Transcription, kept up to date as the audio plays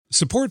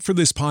Support for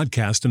this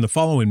podcast and the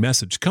following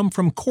message come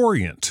from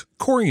Corient.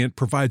 Corient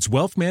provides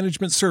wealth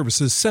management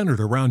services centered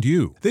around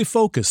you. They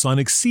focus on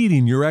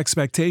exceeding your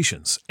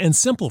expectations and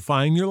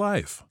simplifying your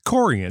life.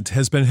 Corient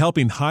has been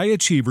helping high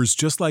achievers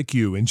just like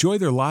you enjoy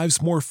their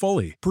lives more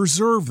fully,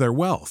 preserve their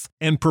wealth,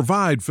 and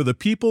provide for the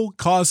people,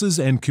 causes,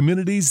 and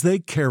communities they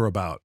care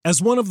about. As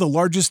one of the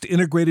largest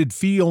integrated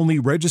fee-only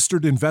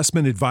registered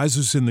investment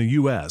advisors in the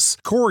U.S.,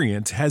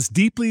 Corient has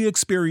deeply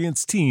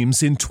experienced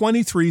teams in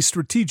 23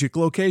 strategic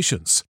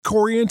locations.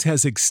 Corient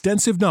has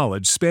extensive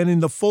knowledge spanning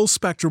the full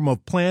spectrum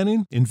of planning,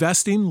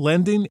 investing,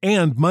 lending,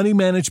 and money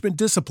management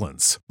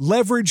disciplines.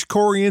 Leverage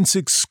Corient's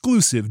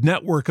exclusive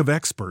network of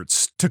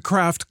experts to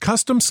craft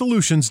custom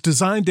solutions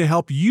designed to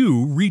help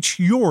you reach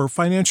your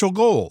financial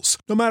goals,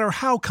 no matter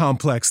how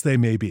complex they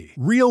may be.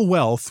 Real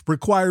wealth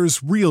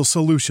requires real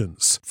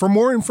solutions. For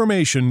more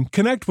information,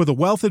 connect with a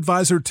wealth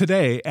advisor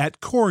today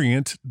at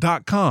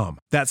Corient.com.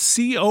 That's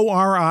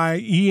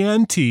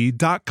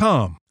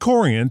Corient.com.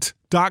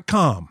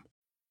 Corient.com.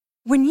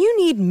 When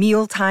you need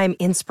mealtime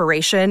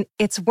inspiration,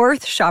 it's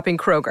worth shopping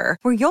Kroger,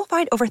 where you'll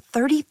find over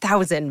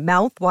 30,000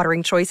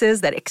 mouth-watering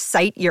choices that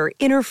excite your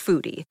inner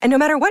foodie. And no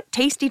matter what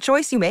tasty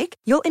choice you make,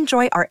 you'll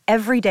enjoy our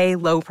everyday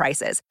low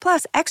prices,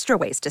 plus extra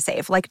ways to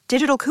save, like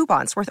digital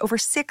coupons worth over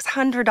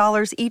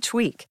 $600 each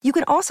week. You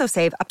can also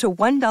save up to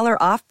 $1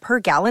 off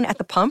per gallon at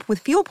the pump with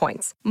fuel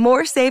points.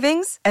 More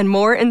savings and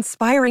more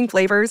inspiring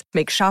flavors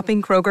make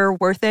shopping Kroger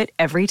worth it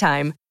every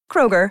time.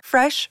 Kroger,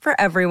 fresh for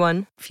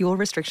everyone. Fuel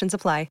restrictions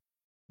apply.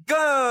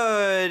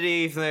 Good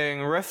evening,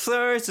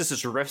 Rifflers. This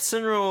is Riffs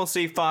and Rules,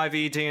 the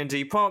 5e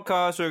D&D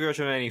podcast where we go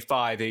through many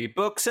 5e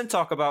books and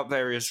talk about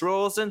various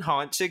rules and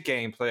enhance your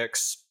gameplay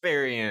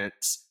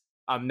experience.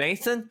 I'm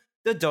Nathan,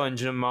 the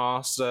Dungeon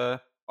Master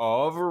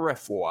of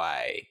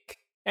Riftwake.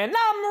 And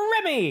I'm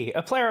Remy,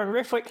 a player on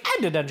Riftwake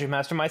and a Dungeon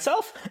Master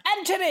myself,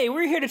 and today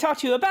we're here to talk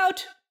to you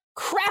about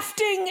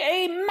crafting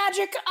a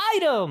magic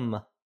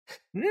item.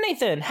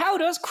 Nathan, how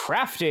does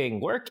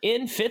crafting work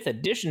in 5th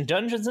edition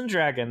Dungeons &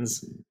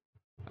 Dragons?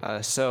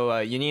 So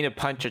you need to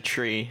punch a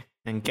tree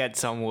and get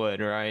some wood,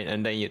 right?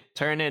 And then you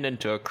turn it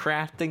into a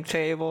crafting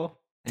table,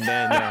 and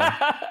then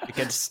you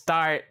can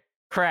start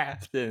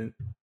crafting.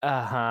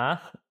 Uh-huh.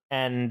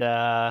 And,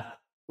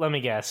 let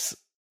me guess,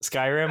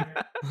 Skyrim?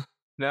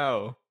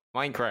 No,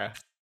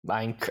 Minecraft.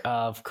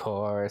 Of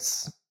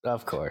course.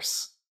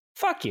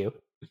 Fuck you.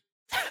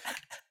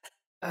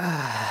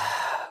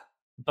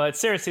 But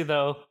seriously,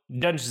 though,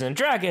 Dungeons &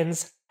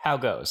 Dragons, how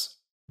goes?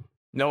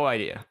 No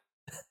idea.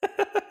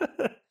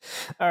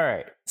 All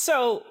right.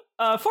 So,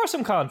 for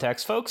some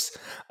context, folks,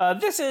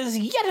 this is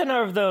yet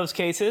another of those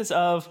cases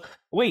of,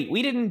 wait,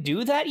 we didn't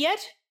do that yet?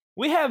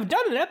 We have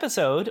done an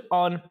episode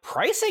on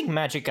pricing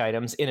magic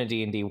items in a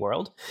D&D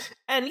world,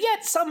 and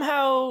yet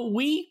somehow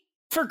we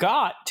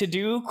forgot to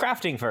do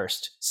crafting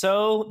first.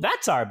 So,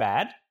 that's our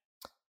bad.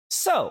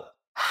 So,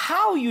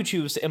 how you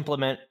choose to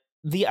implement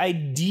the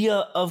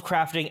idea of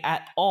crafting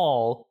at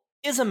all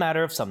is a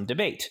matter of some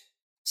debate.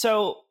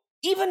 So,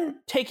 even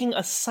taking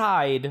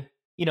aside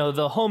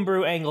the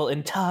homebrew angle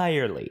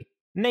entirely.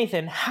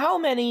 Nathan, how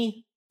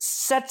many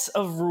sets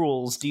of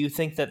rules do you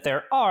think that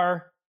there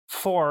are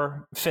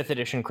for 5th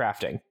edition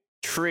crafting?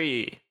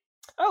 3.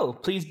 Oh,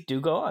 please do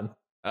go on.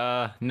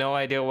 No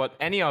idea what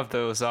any of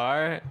those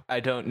are. I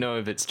don't know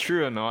if it's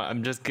true or not.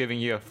 I'm just giving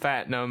you a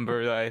fat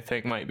number that I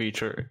think might be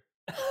true.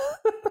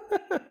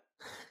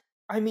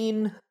 I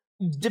mean,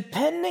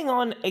 depending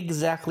on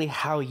exactly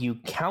how you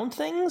count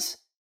things,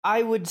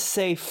 I would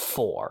say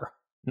 4.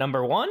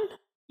 Number 1,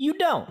 you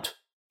don't.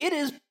 It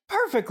is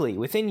perfectly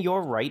within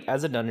your right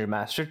as a dungeon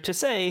master to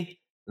say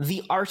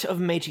the art of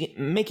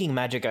making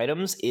magic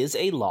items is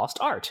a lost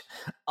art.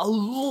 A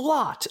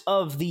lot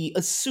of the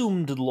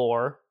assumed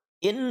lore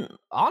in,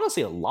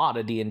 honestly, a lot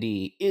of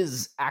D&D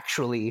is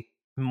actually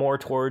more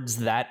towards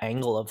that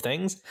angle of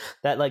things.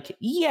 That,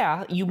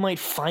 you might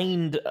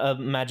find a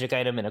magic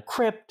item in a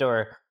crypt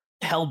or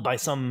held by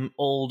some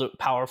old,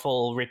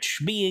 powerful, rich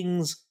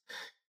beings,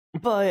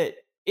 but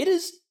it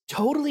is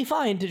totally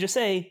fine to just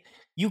say,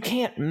 you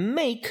can't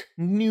make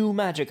new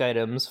magic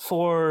items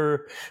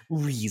for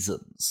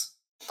reasons.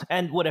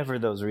 And whatever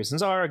those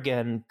reasons are,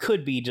 again,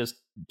 could be just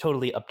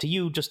totally up to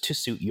you, just to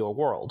suit your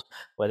world.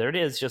 Whether it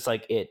is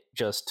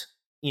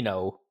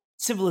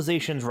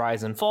civilizations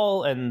rise and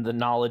fall, and the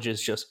knowledge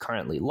is just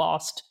currently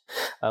lost.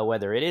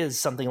 Whether it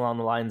is something along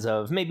the lines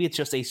of, maybe it's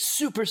just a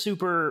super,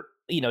 super,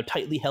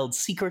 tightly held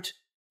secret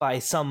by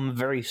some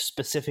very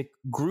specific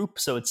group,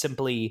 so it's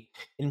simply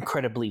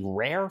incredibly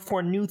rare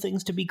for new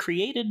things to be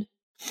created.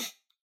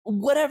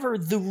 Whatever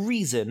the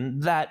reason,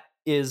 that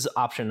is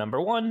option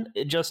number 1.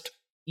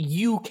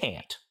 You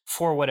can't,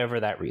 for whatever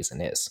that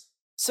reason is.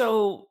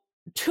 So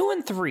 2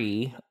 and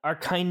 3 are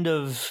kind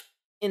of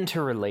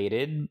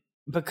interrelated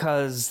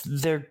because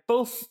they're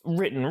both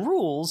written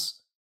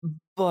rules,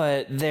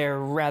 but they're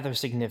rather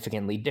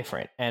significantly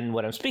different. And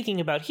what I'm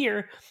speaking about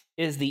here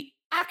is the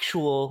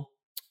actual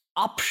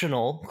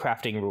optional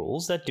crafting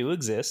rules that do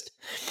exist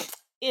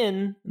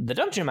in the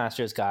Dungeon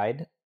Master's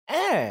Guide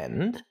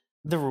and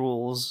the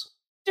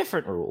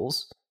different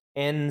rules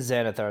in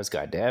Xanathar's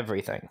Guide to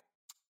Everything.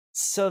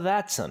 So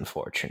that's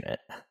unfortunate.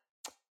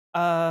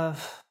 I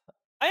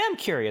am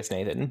curious,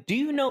 Nathan. Do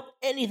you know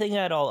anything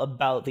at all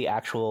about the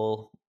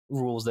actual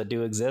rules that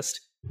do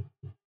exist?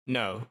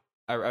 No,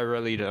 I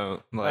really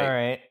don't. All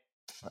right.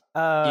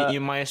 You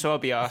might as well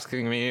be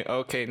asking me,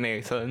 okay,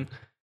 Nathan,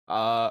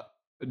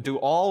 do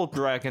all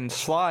dragons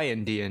fly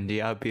in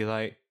D&D? I'd be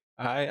like,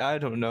 I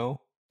don't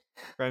know.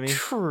 Remy?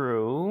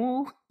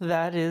 True.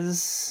 That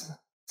is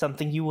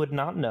something you would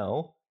not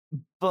know.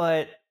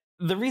 But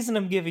the reason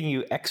I'm giving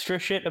you extra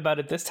shit about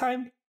it this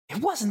time, it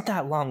wasn't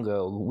that long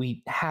ago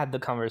we had the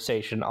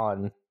conversation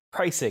on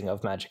pricing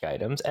of magic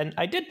items, and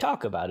I did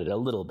talk about it a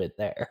little bit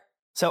there.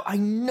 So I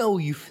know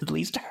you've at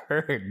least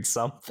heard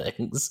some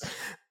things,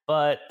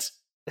 but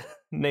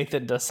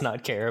Nathan does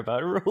not care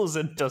about rules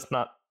and does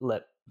not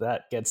let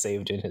that get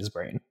saved in his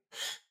brain.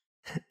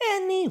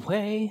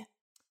 Anyway,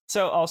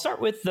 so I'll start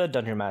with the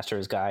Dungeon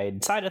Master's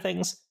Guide side of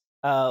things.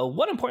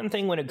 One important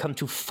thing when it comes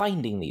to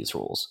finding these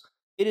rules,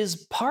 it is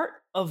part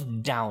of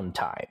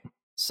downtime.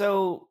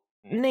 So,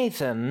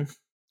 Nathan,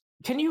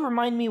 can you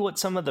remind me what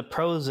some of the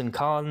pros and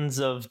cons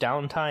of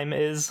downtime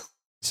is?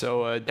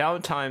 So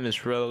downtime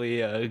is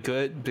really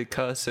good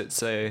because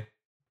it's a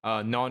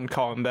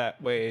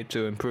non-combat way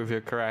to improve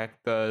your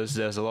characters.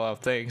 There's a lot of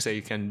things that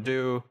you can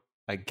do,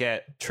 like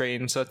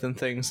train certain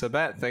things. The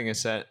bad thing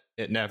is that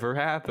it never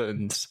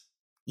happens.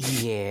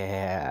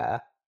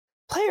 Yeah.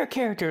 Player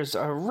characters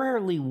are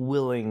rarely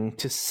willing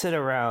to sit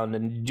around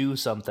and do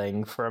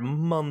something for a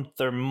month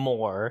or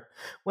more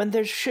when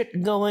there's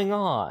shit going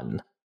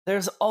on.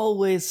 There's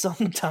always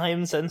some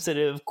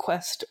time-sensitive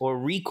quest or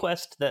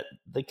request that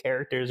the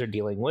characters are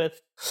dealing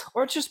with,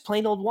 or it's just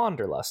plain old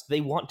wanderlust.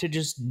 They want to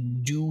just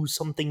do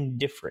something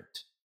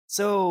different.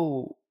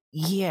 So,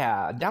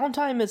 yeah,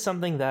 downtime is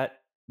something that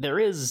there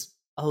is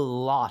a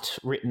lot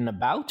written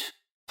about,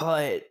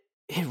 but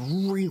it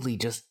really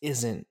just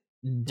isn't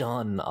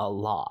done a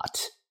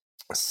lot.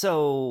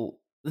 So,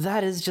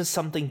 that is just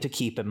something to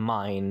keep in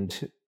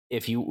mind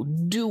if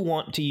you do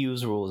want to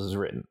use rules as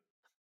written.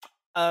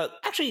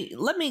 Actually,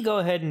 let me go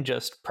ahead and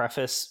just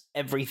preface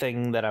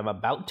everything that I'm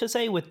about to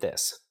say with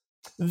this.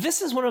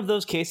 This is one of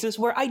those cases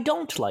where I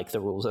don't like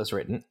the rules as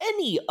written,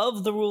 any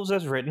of the rules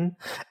as written,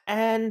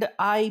 and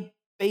I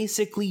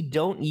basically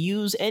don't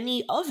use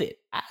any of it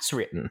as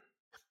written.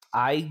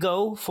 I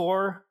go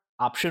for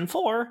option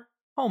 4,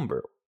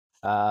 homebrew.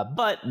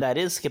 But that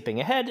is skipping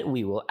ahead.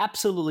 We will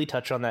absolutely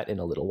touch on that in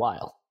a little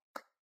while.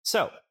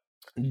 So,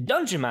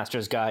 Dungeon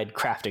Master's Guide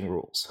Crafting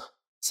Rules.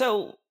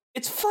 So,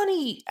 it's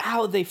funny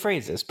how they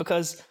phrase this,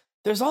 because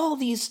there's all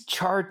these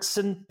charts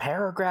and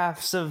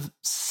paragraphs of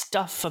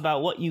stuff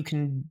about what you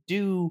can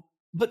do,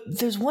 but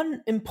there's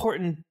one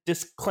important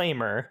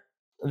disclaimer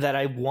that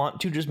I want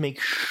to just make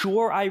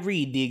sure I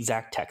read the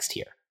exact text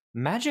here.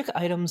 Magic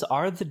items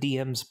are the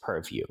DM's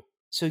purview,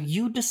 so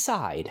you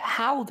decide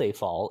how they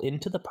fall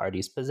into the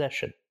party's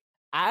possession.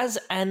 As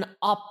an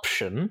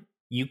option,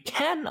 you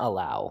can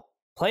allow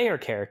player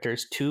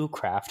characters to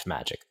craft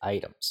magic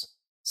items.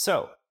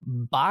 So,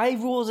 by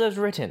rules as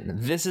written,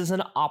 this is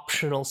an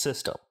optional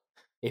system.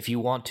 If you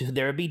want to,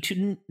 there be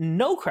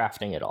no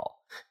crafting at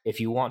all. If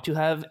you want to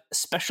have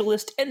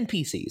specialist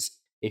NPCs,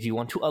 if you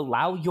want to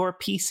allow your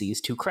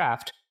PCs to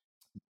craft,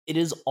 it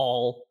is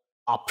all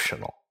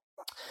optional.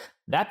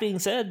 That being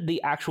said,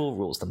 the actual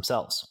rules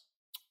themselves.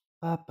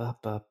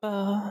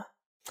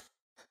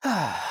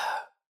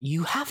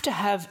 You have to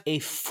have a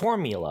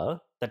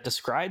formula that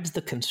describes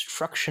the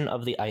construction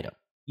of the item.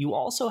 You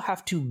also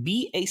have to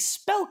be a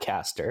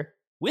spellcaster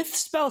with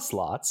spell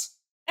slots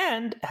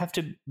and have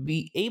to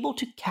be able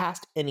to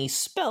cast any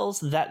spells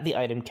that the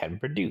item can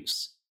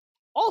produce.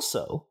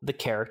 Also, the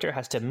character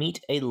has to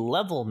meet a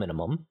level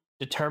minimum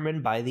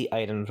determined by the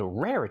item's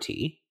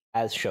rarity,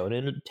 as shown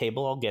in a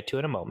table I'll get to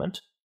in a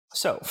moment.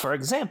 So, for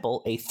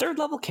example, a 3rd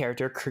level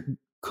character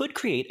could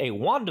create a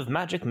Wand of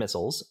Magic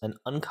Missiles, an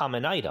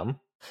uncommon item,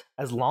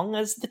 as long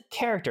as the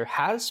character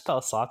has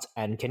spell slots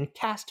and can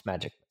cast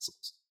magic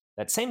missiles.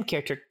 That same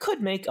character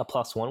could make a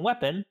 +1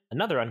 weapon,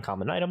 another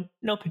uncommon item,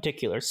 no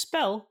particular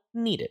spell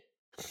needed.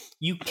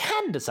 You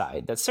can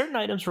decide that certain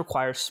items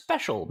require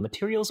special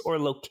materials or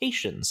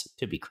locations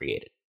to be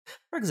created.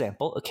 For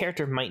example, a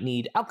character might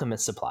need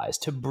alchemist supplies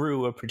to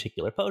brew a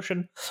particular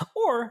potion,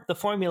 or the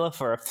formula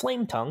for a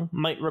flame tongue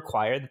might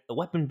require that the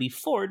weapon be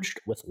forged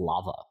with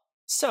lava.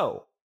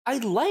 So, I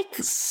like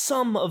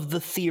some of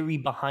the theory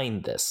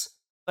behind this,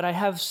 but I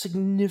have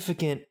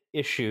significant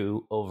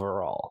issue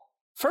overall.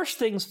 First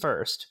things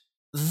first,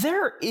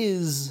 there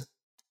is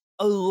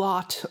a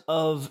lot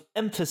of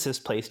emphasis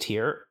placed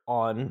here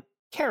on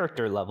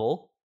character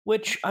level,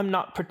 which I'm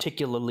not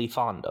particularly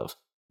fond of.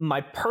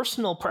 My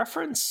personal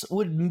preference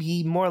would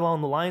be more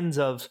along the lines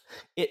of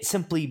it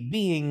simply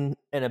being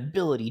an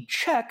ability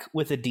check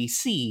with a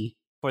DC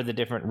for the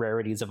different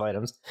rarities of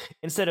items,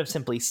 instead of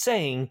simply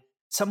saying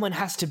someone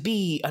has to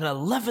be an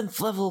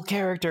 11th level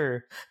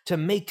character to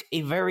make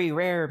a very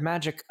rare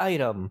magic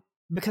item,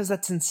 because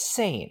that's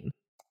insane.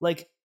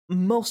 Like,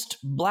 most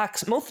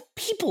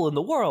people in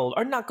the world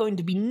are not going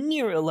to be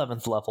near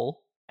 11th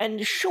level,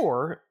 And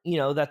sure,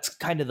 that's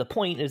kind of the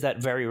point, is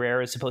that very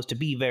rare is supposed to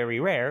be very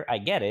rare. I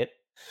get it.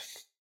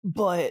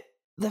 But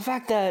the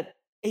fact that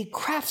a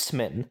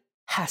craftsman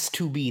has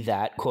to be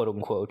that, quote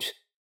unquote,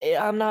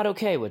 I'm not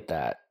okay with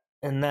that.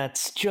 And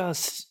that's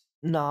just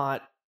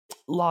not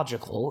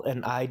logical,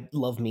 and I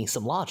love me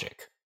some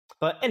logic.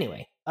 But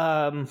anyway,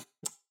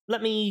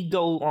 let me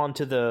go on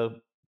to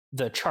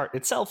the chart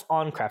itself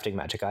on crafting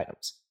magic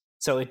items.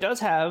 So it does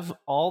have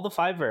all the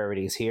 5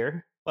 rarities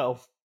here.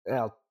 Well,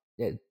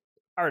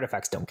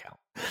 artifacts don't count.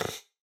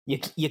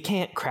 You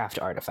can't craft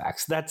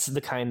artifacts. That's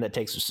the kind that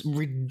takes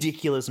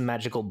ridiculous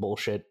magical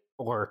bullshit,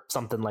 or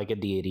something like a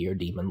deity or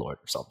demon lord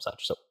or some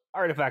such. So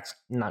artifacts,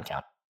 not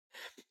count.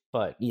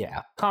 But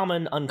yeah,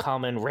 common,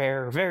 uncommon,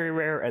 rare, very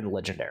rare, and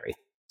legendary.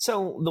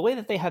 So the way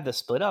that they have this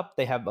split up,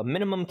 they have a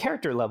minimum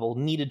character level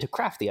needed to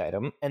craft the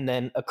item, and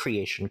then a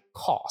creation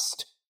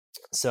cost.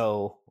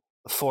 So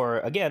for,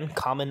 again,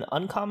 common,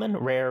 uncommon,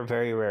 rare,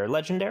 very rare,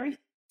 legendary,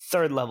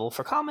 3rd level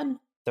for common,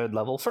 3rd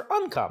level for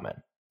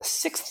uncommon,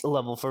 6th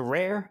level for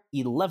rare,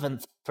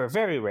 11th for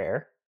very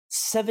rare,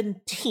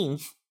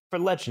 17th for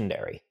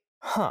legendary.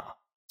 Huh.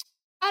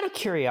 Out of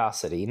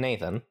curiosity,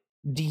 Nathan,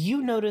 do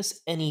you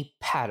notice any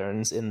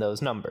patterns in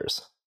those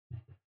numbers?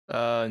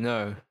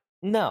 No.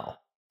 No.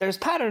 There's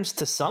patterns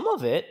to some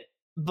of it,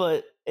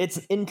 but it's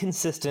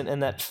inconsistent,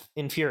 and that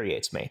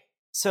infuriates me.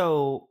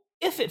 So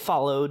if it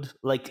followed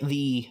like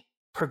the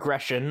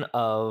progression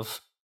of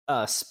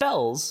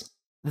spells,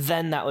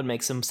 then that would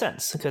make some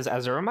sense. Because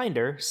as a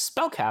reminder,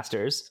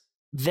 spellcasters,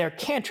 their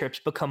cantrips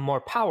become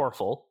more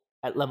powerful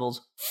at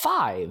levels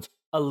 5,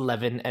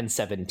 11, and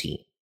 17.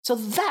 So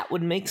that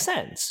would make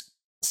sense,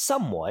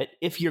 somewhat,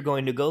 if you're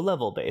going to go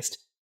level-based.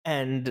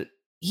 And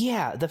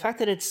yeah, the fact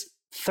that it's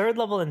 3rd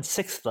level and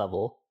 6th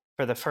level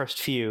for the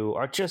first few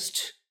are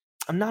just...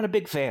 I'm not a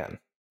big fan.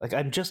 Like,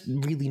 I'm just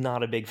really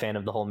not a big fan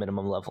of the whole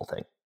minimum level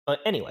thing. But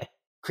anyway,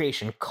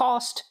 creation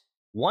cost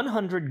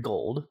 100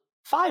 gold,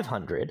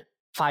 500,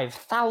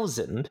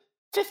 5,000,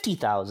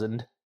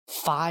 50,000,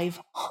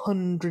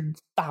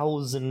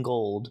 500,000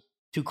 gold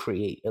to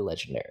create a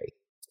legendary.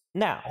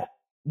 Now,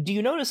 do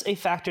you notice a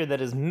factor that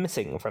is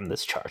missing from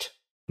this chart?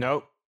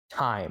 Nope.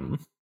 Time.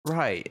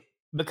 Right.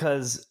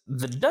 Because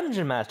the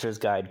Dungeon Master's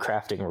Guide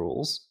crafting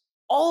rules,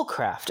 all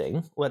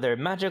crafting, whether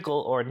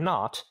magical or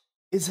not,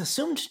 is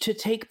assumed to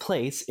take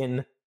place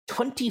in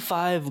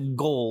 25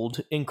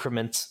 gold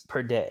increments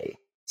per day.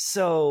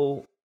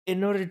 So,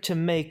 in order to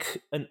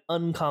make an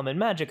uncommon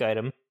magic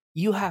item,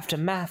 you have to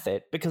math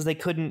it, because they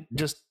couldn't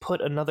just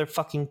put another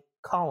fucking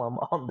column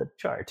on the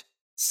chart.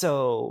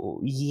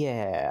 So,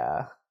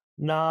 yeah,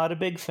 not a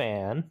big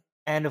fan.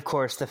 And of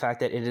course, the fact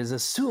that it is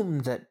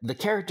assumed that the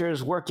character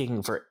is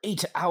working for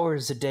 8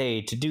 hours a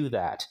day to do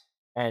that,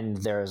 and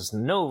there's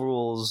no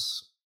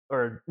rules,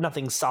 or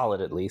nothing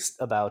solid at least,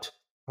 about,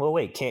 well,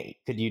 wait,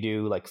 could you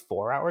do like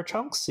 4-hour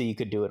chunks so you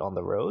could do it on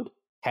the road?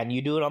 Can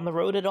you do it on the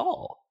road at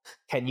all?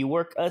 Can you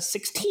work a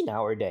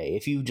 16-hour day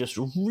if you just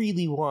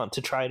really want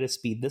to try to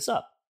speed this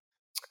up?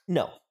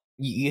 No.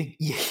 You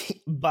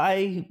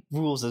by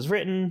rules as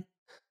written,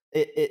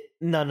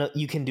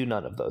 you can do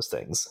none of those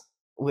things.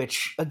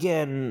 Which,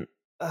 again,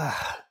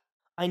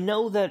 I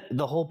know that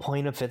the whole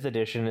point of 5th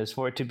edition is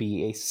for it to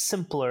be a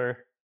simpler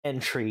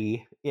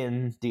entry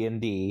in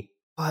D&D,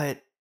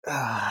 but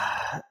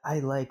I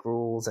like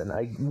rules, and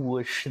I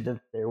wish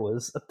that there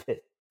was a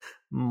bit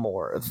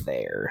more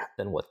there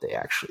than what they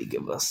actually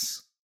give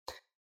us.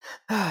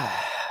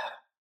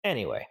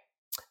 Anyway,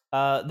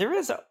 there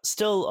is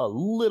still a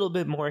little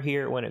bit more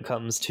here when it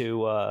comes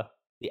to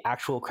the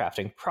actual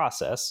crafting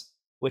process,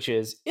 which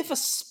is, if a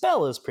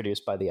spell is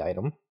produced by the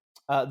item,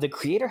 the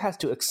creator has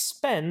to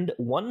expend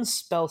 1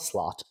 spell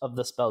slot of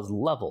the spell's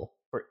level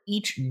for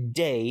each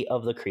day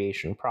of the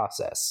creation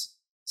process.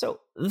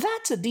 So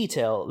that's a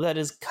detail that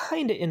is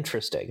kind of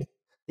interesting.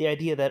 The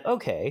idea that,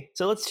 okay,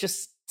 so let's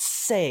just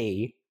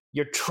say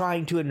you're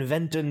trying to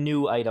invent a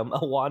new item,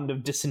 a Wand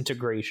of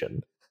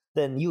Disintegration.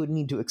 Then you would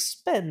need to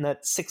expend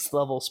that 6th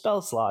level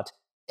spell slot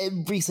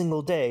every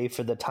single day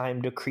for the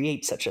time to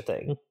create such a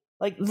thing.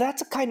 Like,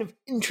 that's a kind of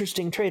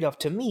interesting trade-off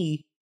to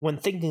me when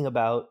thinking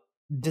about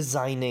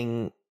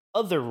designing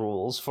other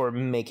rules for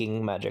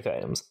making magic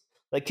items.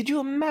 Like, could you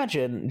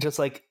imagine just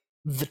like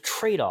the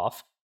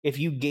trade-off if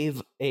you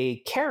gave a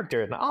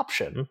character an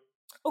option?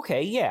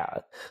 Okay, yeah,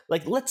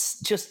 like,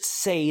 let's just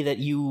say that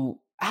you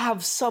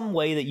have some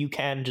way that you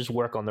can just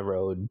work on the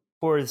road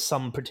for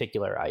some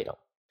particular item.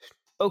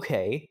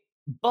 Okay,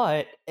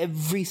 but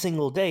every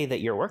single day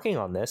that you're working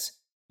on this,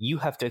 you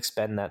have to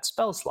expend that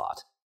spell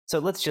slot. So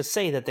let's just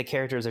say that the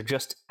characters are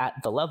just at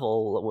the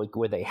level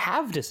where they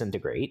have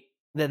Disintegrate.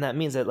 Then that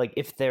means that, like,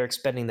 if they're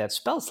expending that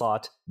spell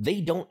slot,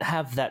 they don't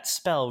have that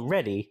spell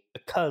ready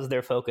because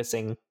they're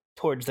focusing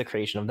towards the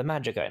creation of the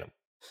magic item.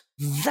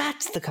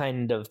 That's the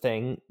kind of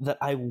thing that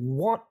I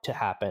want to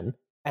happen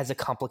as a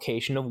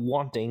complication of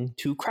wanting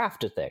to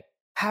craft a thing.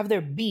 Have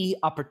there be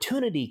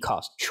opportunity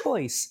cost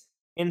choice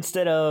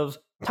instead of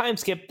time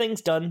skip,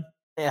 things done.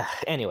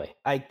 Anyway,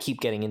 I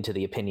keep getting into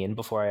the opinion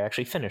before I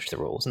actually finish the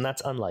rules, and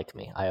that's unlike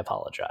me. I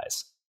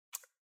apologize.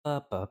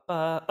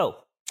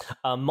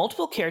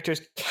 Multiple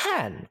characters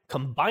can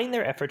combine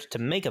their efforts to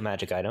make a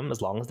magic item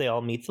as long as they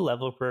all meet the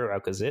level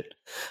prerequisite.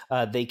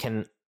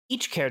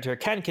 Each character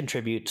can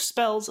contribute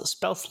spells,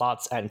 spell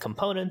slots, and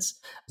components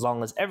as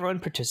long as everyone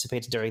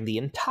participates during the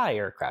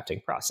entire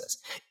crafting process.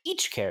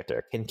 Each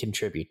character can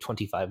contribute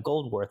 25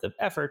 gold worth of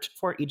effort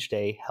for each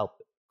day help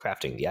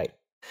crafting the item.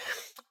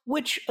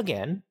 Which,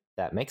 again,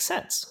 that makes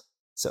sense.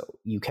 So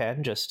you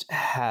can just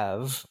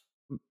have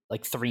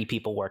like 3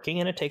 people working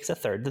and it takes a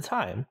third the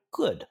time.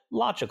 Good,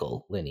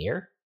 logical,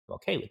 linear. I'm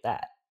okay with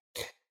that.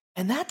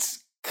 And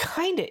that's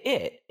kind of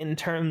it in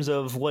terms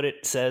of what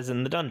it says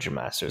in the Dungeon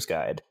Master's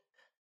Guide.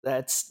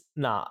 That's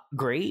not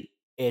great.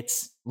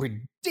 It's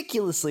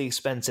ridiculously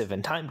expensive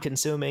and time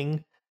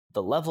consuming.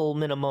 The level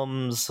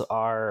minimums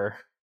are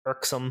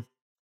irksome.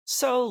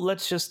 So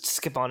let's just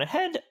skip on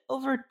ahead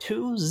over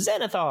to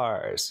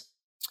Xanathars.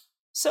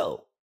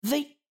 So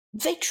they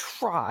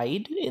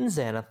tried in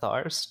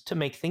Xanathars to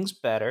make things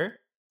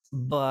better,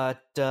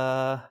 but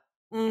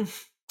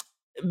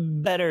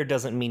better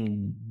doesn't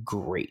mean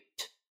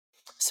great.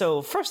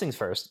 So first things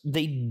first,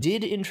 they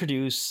did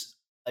introduce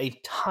a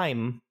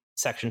time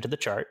section to the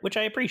chart, which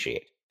I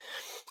appreciate.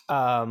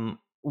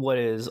 What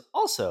is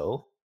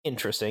also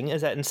interesting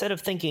is that instead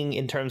of thinking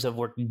in terms of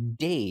work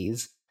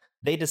days,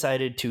 they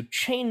decided to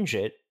change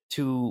it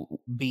to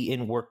be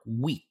in work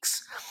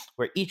weeks,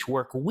 where each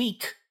work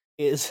week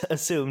is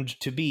assumed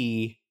to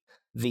be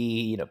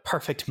the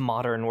perfect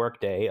modern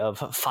workday of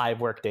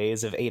 5 work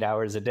days of 8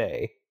 hours a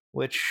day,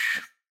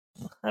 which,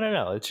 I don't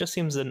know, it just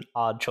seems an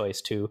odd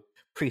choice to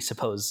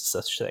presuppose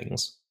such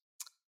things.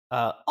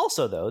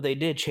 Also, though, they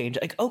did change,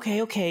 like,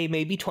 okay,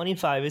 maybe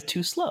 25 is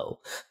too slow.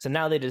 So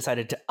now they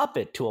decided to up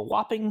it to a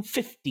whopping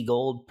 50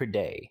 gold per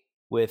day,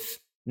 with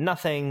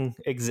nothing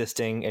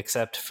existing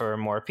except for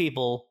more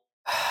people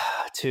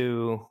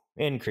to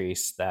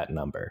increase that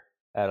number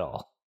at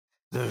all.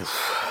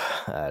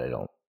 I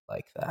don't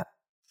like that.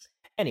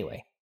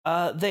 Anyway,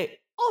 they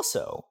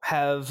also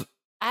have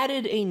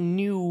added a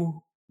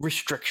new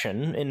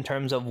restriction in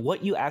terms of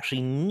what you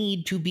actually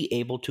need to be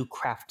able to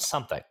craft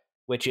something,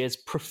 which is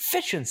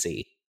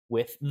proficiency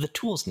with the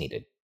tools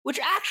needed, which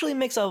actually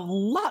makes a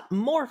lot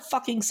more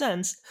fucking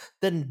sense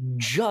than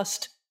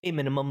just a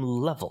minimum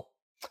level.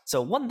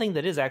 So one thing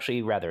that is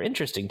actually rather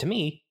interesting to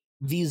me,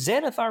 the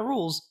Xanathar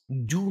rules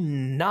do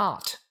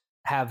not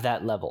have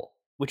that level,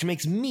 which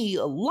makes me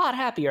a lot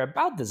happier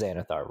about the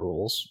Xanathar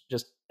rules,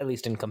 just at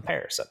least in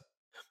comparison.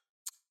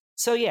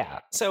 So yeah,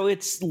 so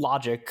it's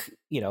logic,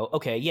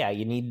 okay, yeah,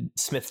 you need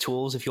smith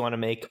tools if you want to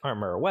make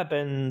armor or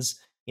weapons,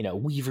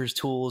 weaver's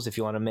tools if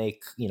you want to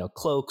make,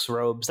 cloaks,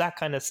 robes, that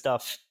kind of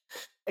stuff,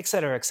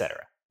 etc.,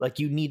 etc. Like,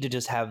 you need to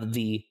just have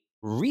the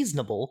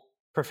reasonable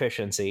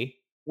proficiency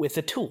with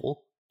a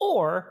tool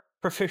or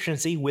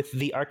proficiency with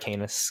the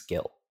Arcanist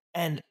skill.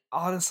 And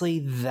honestly,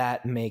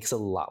 that makes a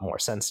lot more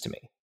sense to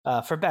me.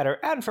 For better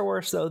and for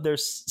worse, though,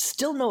 there's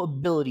still no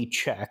ability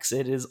checks.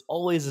 It is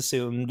always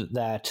assumed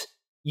that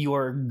you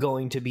are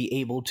going to be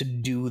able to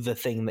do the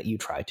thing that you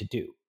try to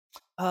do.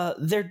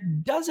 There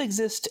does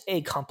exist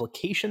a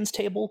complications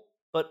table,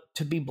 but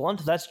to be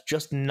blunt, that's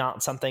just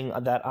not something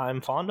that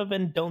I'm fond of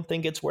and don't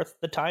think it's worth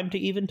the time to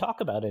even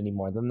talk about any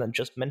more than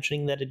just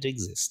mentioning that it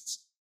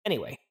exists.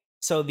 Anyway,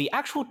 so the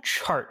actual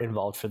chart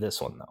involved for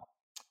this one, though.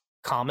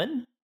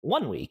 Common,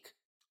 1 week.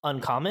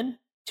 Uncommon,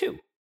 2.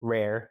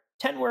 Rare,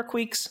 10 work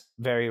weeks.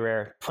 Very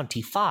rare,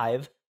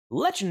 25.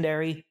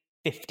 Legendary,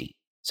 50.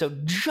 So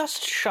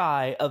just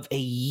shy of a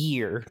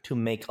year to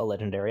make a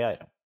legendary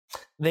item.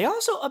 They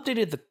also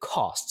updated the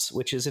costs,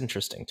 which is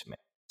interesting to me.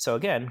 So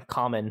again,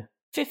 common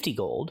 50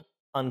 gold,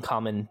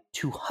 uncommon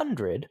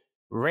 200,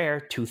 rare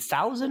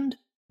 2,000,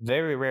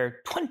 very rare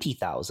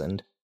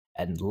 20,000,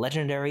 and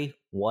legendary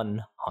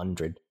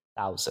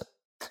 100,000.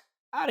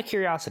 Out of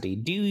curiosity,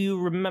 do you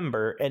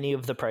remember any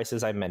of the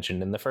prices I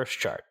mentioned in the first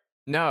chart?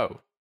 No.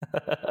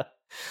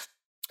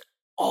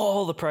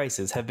 All the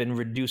prices have been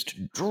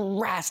reduced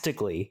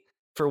drastically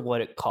for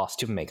what it costs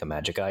to make a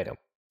magic item.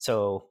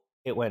 So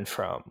it went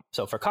from,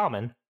 for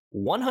common,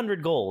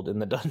 100 gold in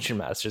the Dungeon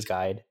Master's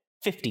Guide,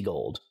 50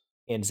 gold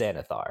in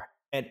Xanathar.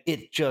 And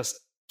it just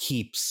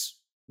keeps,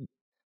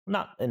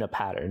 not in a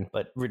pattern,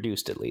 but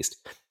reduced at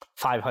least.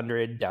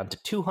 500 down to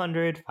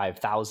 200,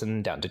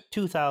 5,000 down to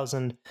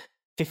 2,000,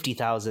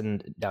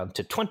 50,000 down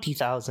to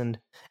 20,000,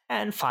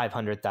 and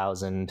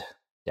 500,000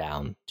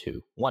 down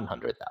to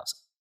 100,000.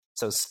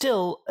 So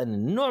still an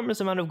enormous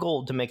amount of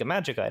gold to make a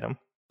magic item,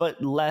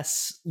 but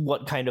less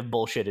what kind of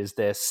bullshit is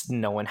this?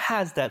 No one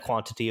has that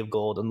quantity of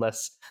gold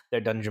unless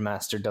their dungeon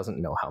master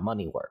doesn't know how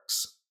money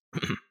works.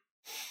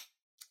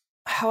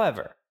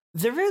 However,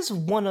 there is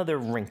one other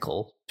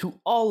wrinkle to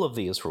all of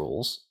these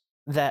rules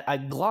that I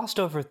glossed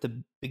over at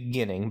the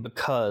beginning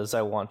because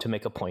I want to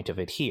make a point of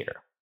it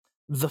here.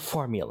 The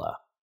formula.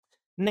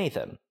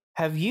 Nathan,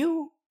 have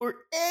you or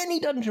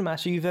any dungeon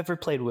master you've ever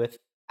played with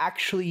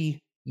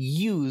actually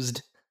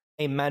used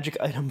a magic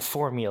item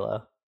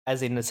formula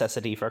as a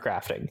necessity for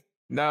crafting?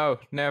 No,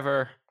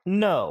 never.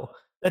 No,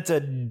 that's a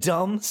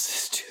dumb,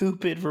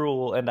 stupid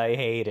rule, and I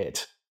hate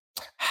it.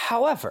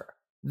 However,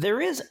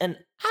 there is an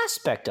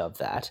aspect of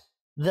that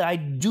I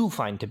do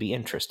find to be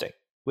interesting,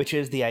 which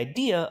is the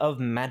idea of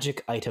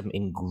magic item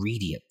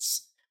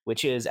ingredients,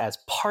 which is as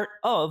part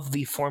of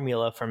the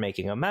formula for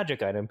making a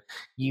magic item,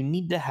 you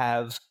need to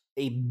have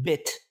a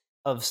bit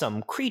of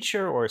some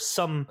creature or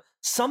some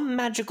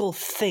magical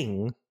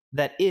thing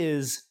that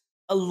is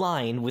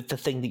aligned with the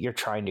thing that you're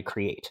trying to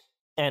create.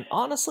 And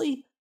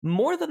honestly,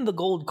 more than the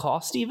gold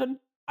cost even,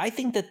 I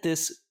think that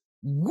this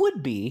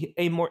would be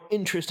a more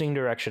interesting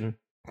direction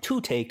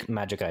to take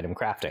magic item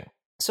crafting.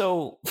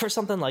 So for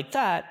something like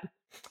that,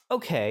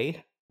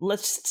 okay,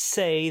 let's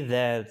say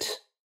that,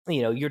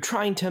 you're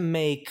trying to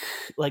make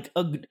like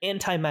an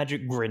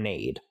anti-magic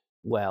grenade.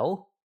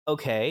 Well,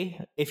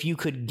 okay, if you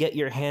could get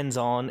your hands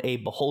on a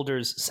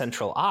beholder's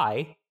central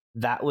eye,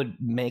 that would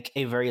make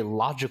a very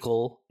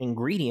logical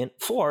ingredient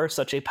for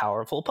such a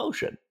powerful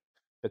potion,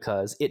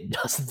 because it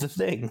does the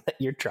thing that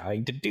you're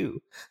trying to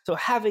do. So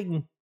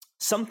having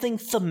something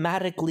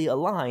thematically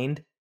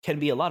aligned can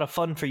be a lot of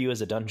fun for you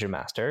as a dungeon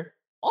master.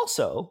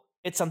 Also,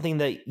 it's something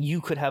that you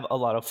could have a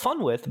lot of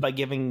fun with by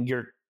giving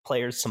your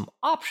players some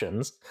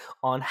options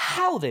on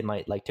how they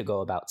might like to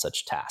go about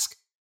such task.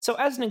 So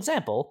as an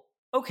example,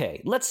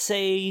 okay, let's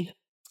say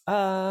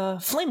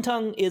Flame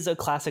Tongue is a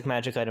classic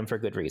magic item for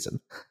good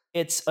reason.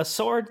 It's a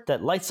sword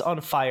that lights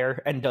on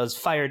fire and does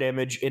fire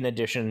damage in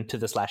addition to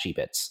the slashy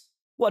bits.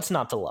 What's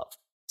not to love?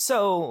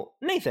 So,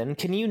 Nathan,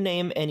 can you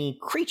name any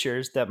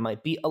creatures that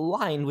might be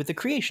aligned with the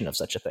creation of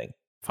such a thing?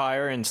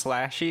 Fire and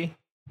slashy?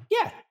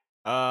 Yeah.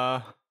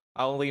 I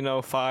only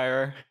know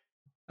fire.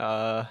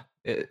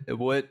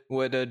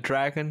 Would a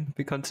dragon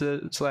be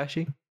considered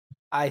slashy?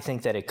 I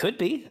think that it could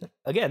be.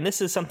 Again,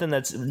 this is something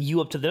that's you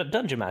up to the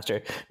dungeon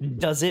master.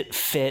 Does it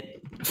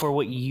fit for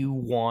what you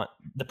want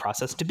the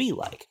process to be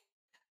like?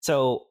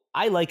 So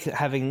I like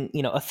having,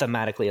 a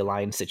thematically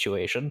aligned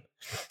situation.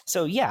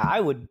 So yeah, I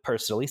would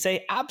personally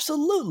say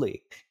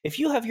absolutely. If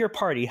you have your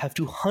party have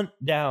to hunt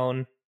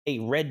down a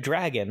red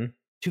dragon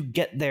to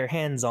get their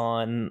hands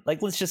on,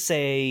 like, let's just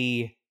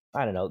say,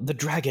 I don't know, the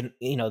dragon,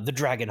 the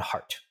dragon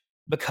heart.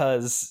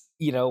 Because,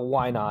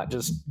 why not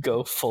just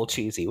go full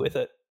cheesy with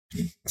it?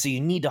 So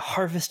you need to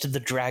harvest the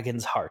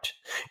dragon's heart.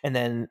 And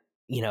then,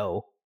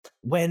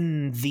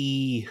 when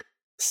the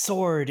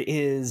sword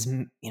is,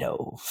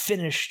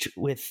 finished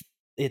with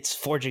its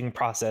forging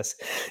process,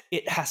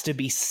 it has to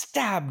be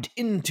stabbed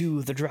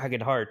into the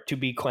dragon heart to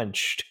be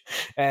quenched.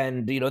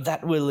 And,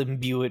 that will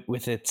imbue it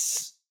with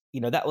its,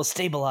 that will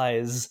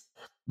stabilize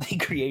the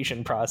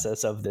creation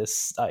process of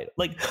this item.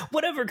 Like,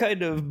 whatever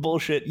kind of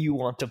bullshit you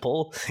want to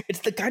pull, it's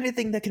the kind of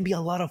thing that can be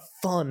a lot of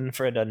fun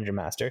for a dungeon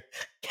master,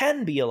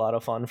 can be a lot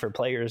of fun for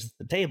players at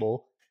the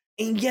table,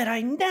 and yet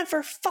I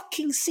never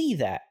fucking see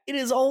that. It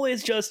is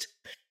always just,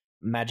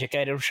 magic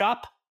item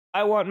shop,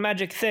 I want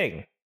magic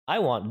thing, I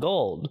want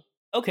gold.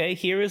 Okay,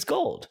 here is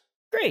gold.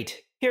 Great,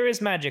 here is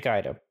magic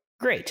item.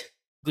 Great,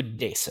 good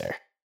day, sir.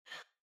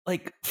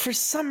 Like, for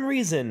some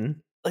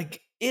reason,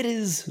 like, it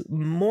is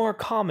more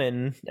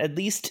common, at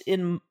least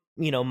in,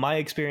 my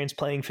experience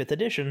playing 5th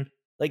edition,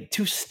 like,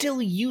 to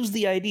still use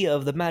the idea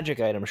of the magic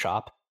item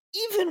shop,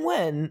 even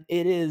when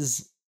it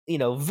is,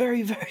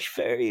 very, very,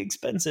 very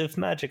expensive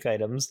magic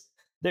items.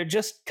 They're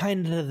just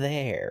kind of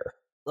there.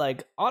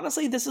 Like,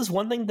 honestly, this is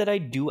one thing that I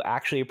do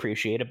actually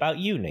appreciate about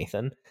you,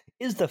 Nathan,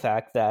 is the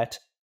fact that,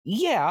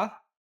 yeah,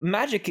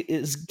 magic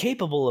is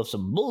capable of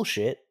some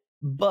bullshit,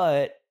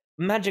 but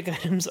magic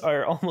items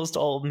are almost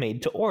all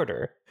made to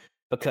order,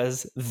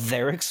 because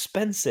they're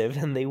expensive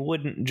and they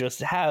wouldn't just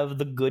have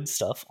the good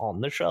stuff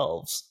on the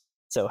shelves.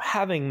 So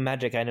having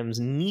magic items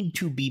need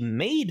to be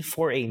made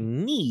for a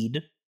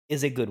need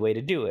is a good way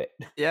to do it.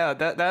 Yeah,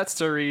 that's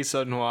the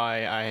reason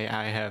why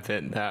I have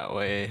it that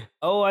way.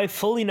 Oh, I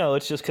fully know.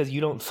 It's just because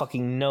you don't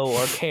fucking know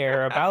or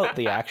care about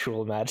the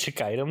actual magic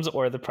items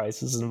or the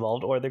prices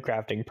involved or the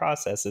crafting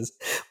processes.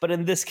 But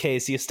in this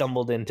case, you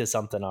stumbled into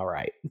something all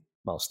right,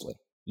 mostly.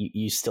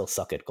 You still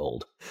suck at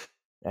gold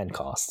and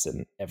costs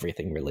and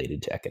everything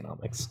related to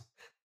economics.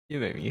 You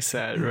make me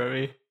sad,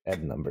 Rory.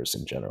 And numbers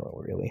in general,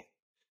 really.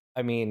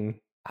 I mean,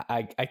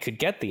 I could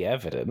get the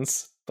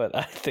evidence, but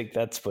I think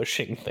that's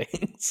pushing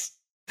things.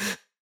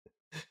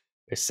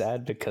 They're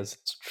sad because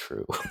it's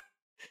true.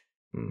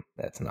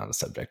 That's not a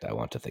subject I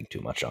want to think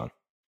too much on.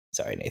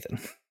 Sorry, Nathan.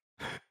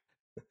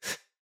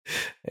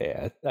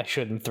 Yeah, I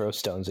shouldn't throw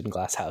stones in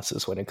glass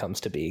houses when it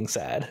comes to being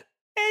sad.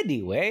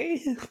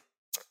 Anyway...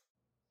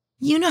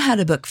 You know how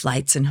to book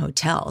flights and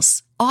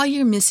hotels. All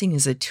you're missing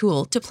is a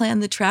tool to plan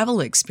the travel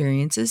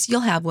experiences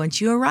you'll have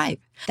once you arrive.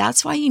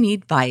 That's why you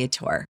need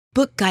Viator.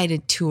 Book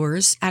guided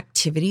tours,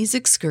 activities,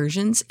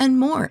 excursions, and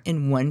more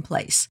in one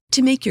place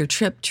to make your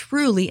trip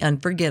truly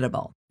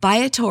unforgettable.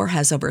 Viator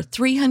has over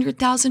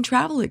 300,000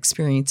 travel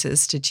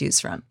experiences to choose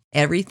from.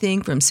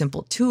 Everything from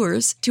simple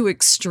tours to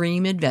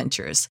extreme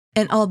adventures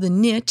and all the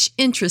niche,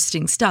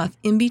 interesting stuff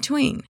in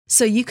between.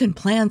 So you can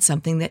plan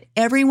something that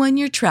everyone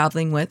you're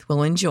traveling with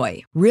will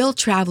enjoy. Real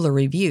traveler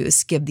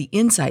reviews give the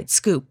inside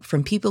scoop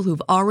from people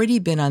who've already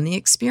been on the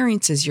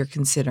experiences you're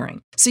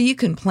considering. So you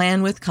can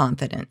plan with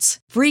confidence.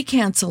 Free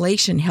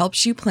cancellation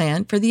helps you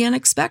plan for the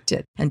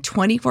unexpected. And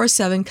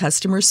 24/7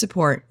 customer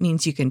support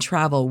means you can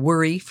travel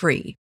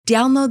worry-free.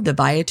 Download the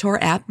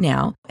Viator app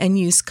now and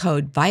use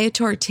code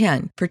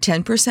Viator10 for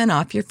 10%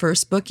 off your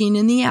first booking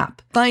in the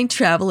app. Find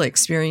travel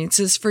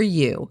experiences for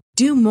you.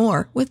 Do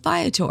more with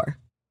Viator.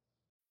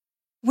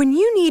 When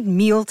you need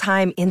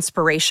mealtime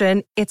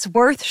inspiration, it's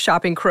worth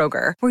shopping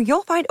Kroger, where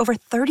you'll find over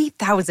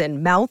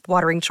 30,000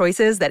 mouth-watering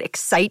choices that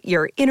excite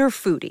your inner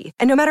foodie.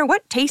 And no matter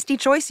what tasty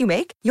choice you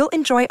make, you'll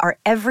enjoy our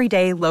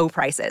everyday low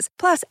prices,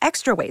 plus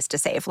extra ways to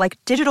save, like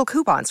digital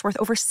coupons worth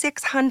over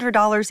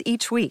 $600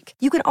 each week.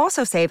 You can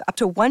also save up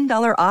to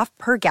 $1 off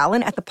per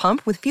gallon at the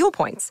pump with fuel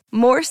points.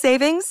 More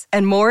savings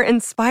and more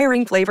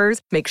inspiring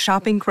flavors make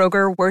shopping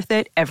Kroger worth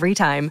it every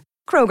time.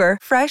 Kroger,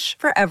 fresh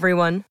for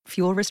everyone.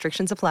 Fuel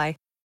restrictions apply.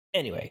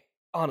 Anyway,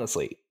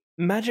 honestly,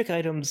 magic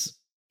items,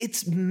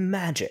 it's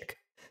magic.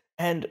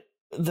 And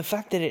the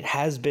fact that it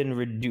has been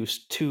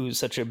reduced to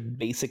such a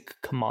basic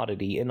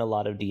commodity in a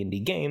lot of D&D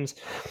games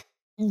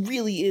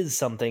really is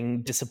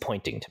something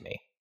disappointing to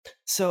me.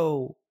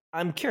 So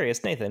I'm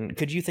curious, Nathan,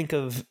 could you think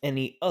of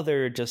any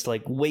other just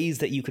like ways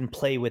that you can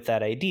play with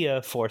that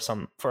idea for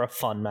a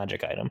fun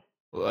magic item?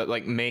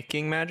 Like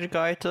making magic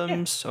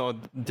items, or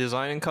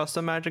designing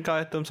custom magic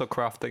items, or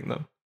crafting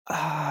them?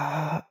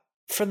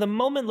 For the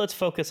moment, let's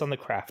focus on the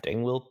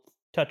crafting. We'll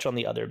touch on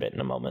the other bit in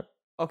a moment.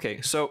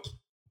 Okay, so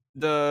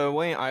the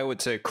way I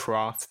would say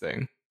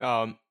crafting,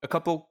 a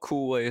couple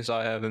cool ways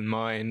I have in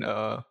mind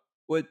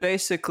would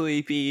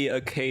basically be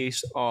a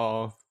case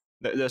of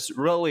there's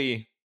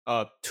really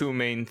two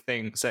main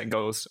things that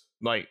goes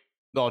like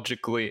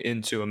logically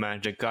into a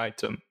magic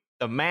item: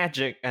 the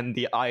magic and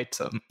the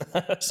item.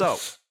 So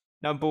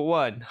number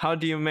one, how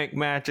do you make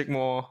magic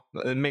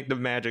make the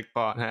magic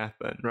part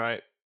happen,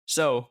 right?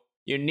 So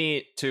you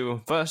need to,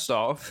 first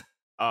off,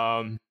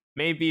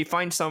 maybe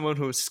find someone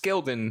who's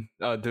skilled in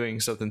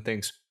doing certain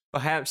things.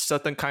 Perhaps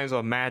certain kinds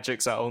of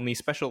magics are only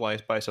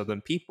specialized by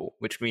certain people,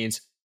 which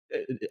means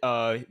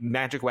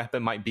magic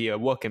weapon might be a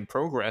work in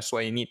progress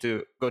where you need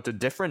to go to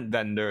different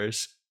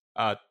vendors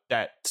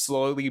that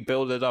slowly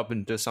build it up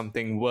into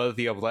something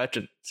worthy of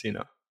legends, you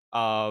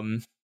know.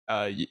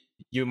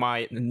 You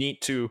might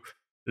need to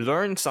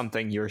learn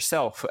something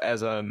yourself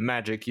as a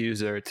magic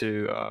user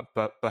to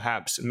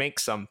perhaps make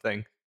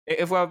something,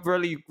 if we're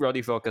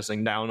really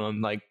focusing down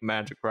on like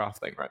magic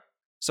crafting, right?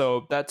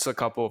 So that's a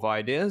couple of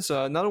ideas.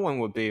 Another one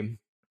would be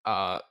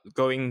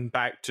going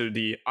back to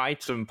the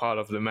item part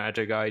of the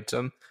magic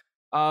item.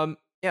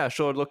 Yeah,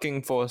 sure,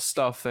 looking for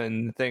stuff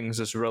and things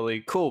is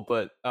really cool,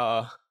 but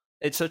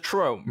it's a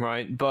trope,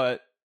 right?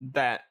 But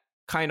that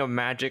kind of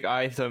magic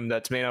item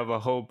that's made of a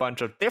whole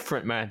bunch of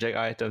different magic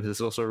items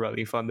is also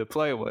really fun to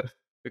play with,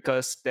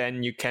 because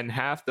then you can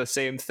have the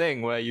same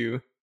thing where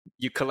you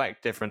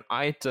collect different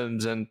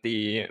items, and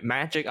the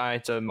magic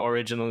item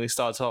originally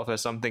starts off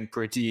as something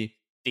pretty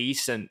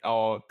decent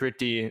or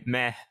pretty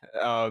meh,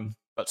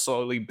 but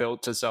slowly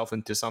built itself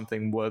into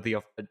something worthy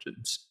of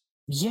legends.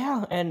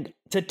 Yeah, and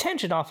to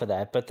tangent off of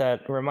that, but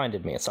that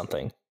reminded me of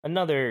something.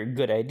 Another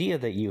good idea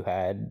that you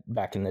had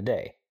back in the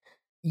day.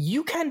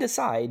 You can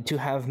decide to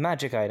have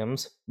magic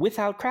items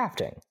without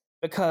crafting,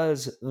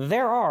 because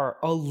there are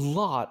a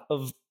lot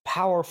of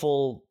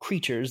powerful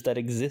creatures that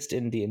exist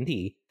in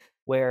D&D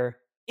where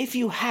if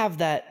you have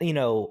that,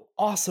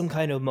 awesome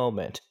kind of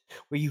moment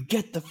where you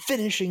get the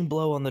finishing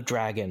blow on the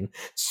dragon,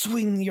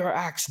 swing your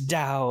axe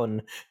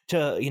down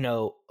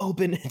to,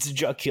 open its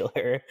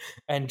jugular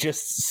and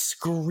just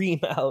scream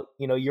out,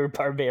 your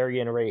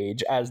barbarian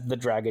rage as the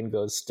dragon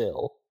goes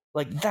still.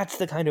 Like, that's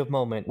the kind of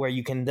moment where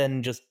you can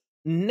then just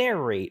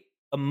narrate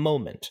a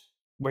moment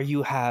where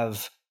you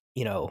have,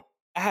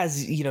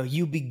 as,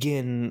 you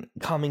begin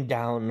calming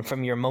down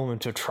from your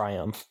moment of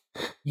triumph,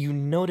 you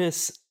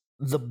notice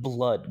the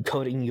blood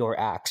coating your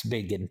axe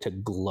begin to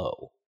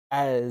glow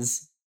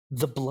as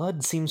the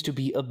blood seems to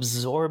be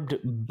absorbed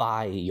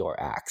by your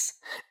axe,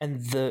 and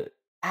the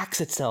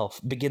axe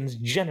itself begins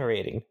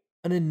generating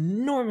an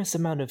enormous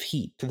amount of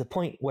heat to the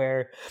point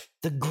where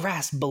the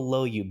grass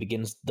below you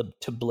begins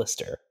to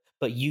blister,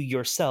 but you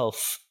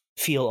yourself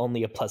feel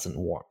only a pleasant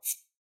warmth.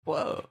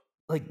 Whoa.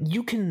 Like,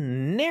 you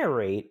can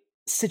narrate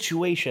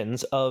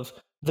situations of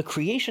the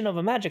creation of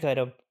a magic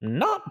item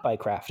not by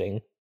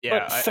crafting,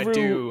 but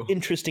through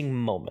interesting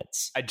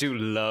moments. I do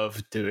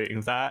love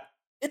doing that.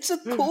 It's a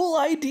cool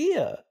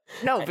idea.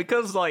 No,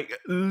 because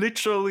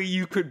literally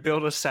you could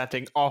build a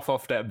setting off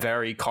of that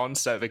very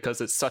concept,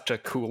 because it's such a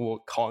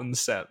cool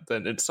concept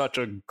and it's such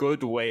a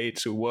good way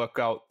to work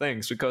out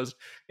things. Because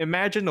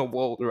imagine a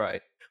world,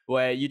 right,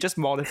 where you just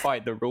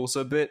modified the rules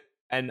a bit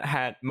and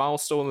had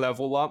milestone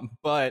level up,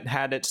 but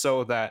had it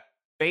so that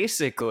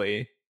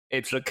basically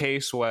it's a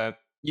case where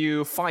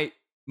you fight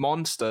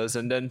monsters,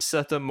 and then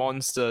certain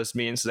monsters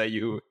means that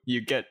you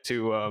get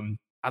to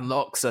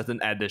unlock certain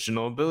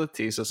additional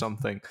abilities or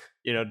something,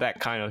 that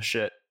kind of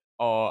shit,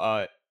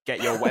 or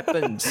get your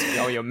weapons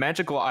or your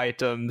magical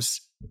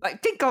items.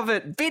 Like, think of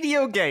it,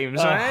 video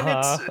games,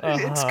 man.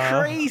 It's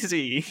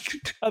crazy.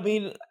 I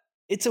mean,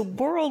 it's a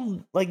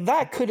world like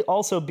that could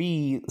also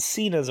be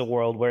seen as a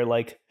world where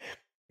like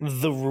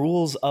the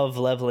rules of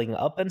leveling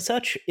up and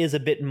such is a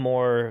bit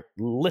more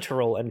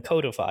literal and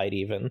codified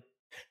even.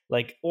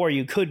 Like, or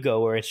you could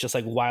go where it's just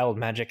like wild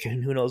magic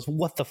and who knows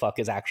what the fuck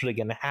is actually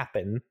going to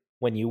happen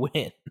when you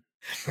win.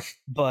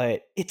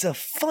 But it's a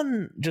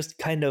fun, just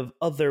kind of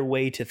other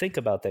way to think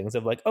about things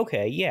of like,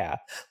 okay, yeah,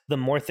 the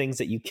more things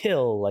that you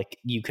kill, like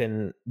you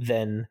can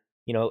then,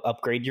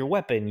 upgrade your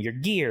weapon, your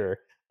gear.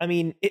 I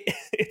mean,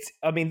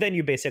 then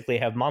you basically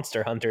have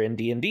Monster Hunter in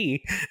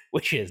D&D,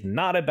 which is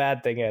not a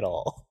bad thing at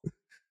all.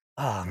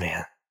 Oh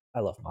man,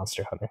 I love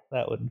Monster Hunter.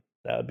 That would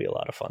be a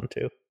lot of fun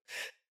too.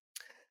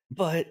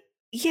 But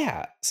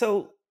yeah,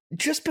 so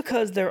just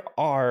because there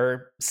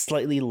are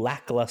slightly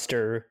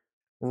lackluster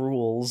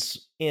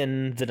rules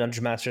in the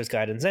Dungeon Master's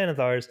Guide and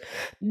Xanathar's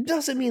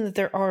doesn't mean that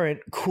there aren't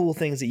cool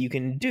things that you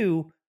can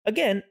do,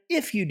 again,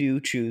 if you do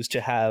choose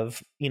to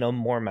have,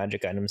 more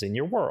magic items in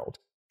your world.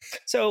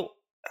 So,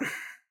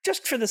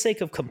 just for the sake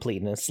of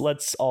completeness,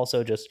 let's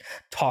also just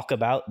talk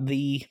about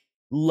the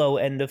low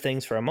end of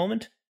things for a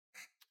moment.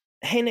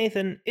 Hey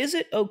Nathan, is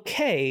it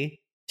okay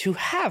to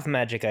have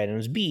magic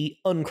items be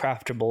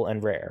uncraftable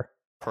and rare?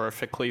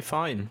 Perfectly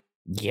fine.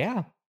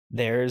 Yeah.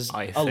 There's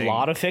a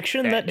lot of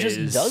fiction that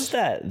just does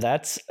that.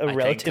 That's a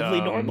relatively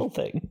normal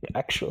thing,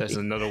 actually. There's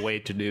another way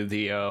to do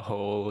the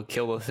whole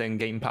kill a thing,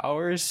 gain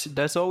powers.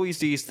 There's always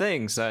these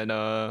things, and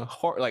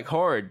like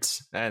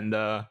hordes, and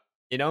a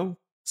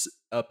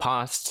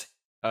past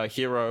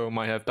hero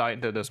might have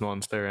died to this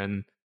monster,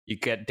 and you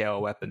get their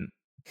weapon.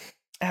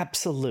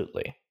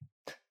 Absolutely.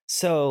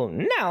 So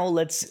now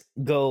let's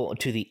go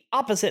to the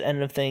opposite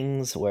end of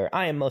things, where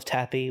I am most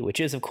happy, which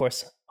is, of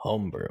course,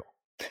 homebrew.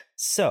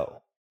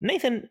 So,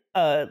 Nathan,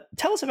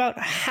 tell us about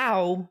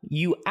how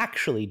you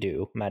actually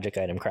do magic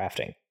item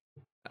crafting.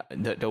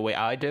 The way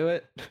I do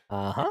it?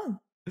 Uh-huh.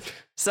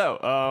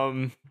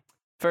 So,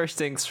 first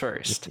things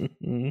first.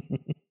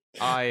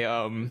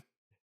 I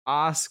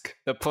ask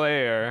the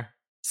player,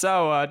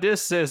 so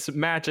this is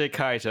magic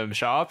item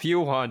shop.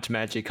 You want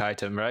magic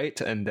item, right?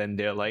 And then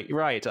they're like,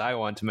 right, I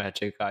want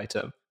magic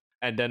item.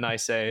 And then I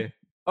say,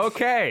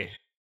 okay,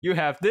 you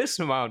have this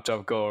amount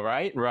of gold,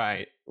 right?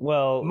 Right.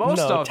 Well,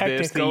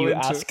 technically you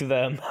ask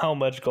them how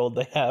much gold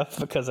they have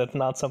because it's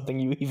not something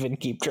you even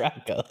keep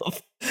track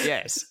of.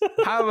 Yes.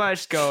 How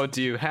much gold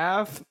do you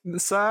have,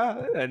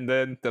 sir? And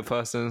then the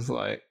person's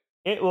like,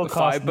 it will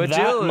cost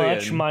that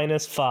much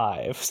minus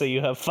 5. So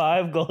you have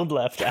 5 gold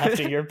left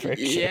after your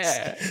purchase.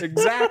 Yeah,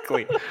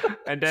 exactly.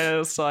 And then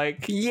it's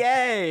like,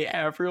 yay,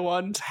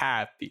 everyone's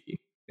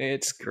happy.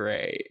 It's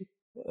great.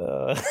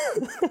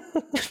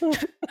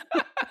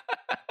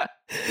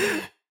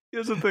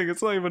 Here's the thing,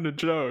 it's not even a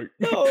joke.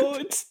 No,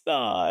 it's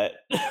not.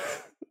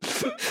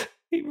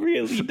 He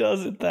really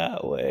does it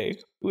that way,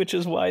 which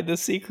is why the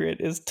secret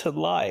is to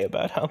lie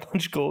about how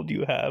much gold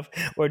you have,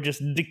 or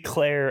just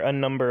declare a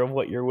number of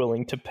what you're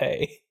willing to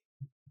pay.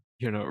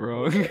 You're not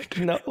wrong.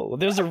 No,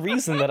 there's a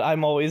reason that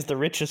I'm always the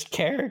richest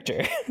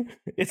character.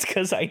 It's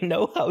because I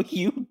know how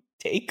you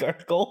take our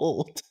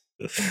gold.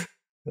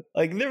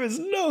 Like, there is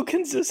no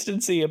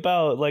consistency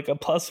about, like, a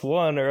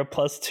 +1 or a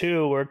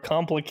 +2 or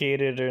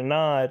complicated or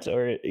not,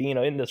 or,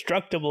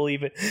 indestructible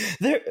even.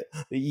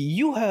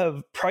 You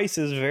have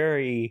prices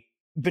vary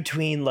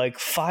between, like,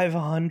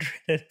 500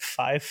 and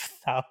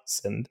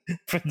 5,000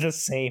 for the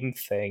same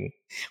thing.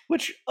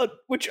 Which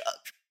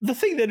the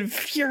thing that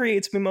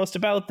infuriates me most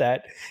about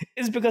that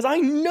is because I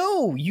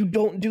know you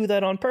don't do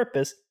that on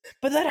purpose,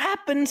 but that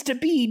happens to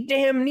be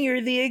damn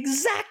near the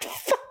exact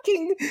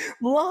fucking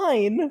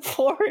line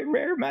for a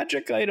rare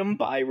magic item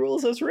by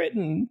rules as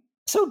written.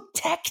 So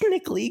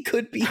technically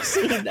could be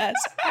seen as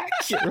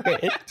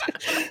accurate.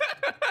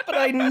 But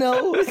I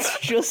know it's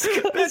just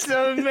It's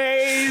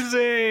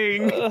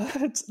amazing!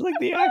 It's like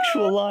the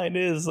actual line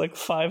is like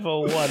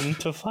 501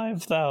 to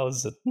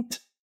 5,000.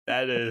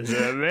 That is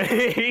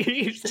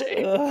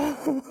amazing.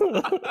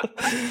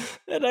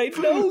 And I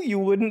know you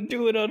wouldn't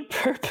do it on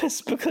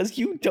purpose because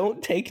you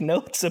don't take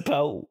notes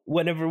about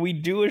whenever we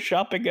do a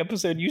shopping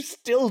episode, you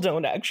still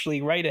don't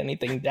actually write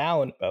anything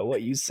down about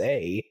what you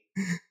say.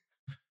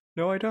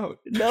 No, I don't.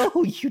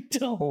 No, you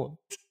don't.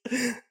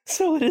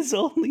 So it is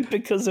only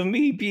because of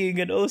me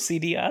being an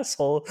OCD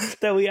asshole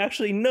that we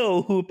actually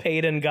know who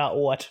paid and got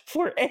what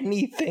for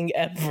anything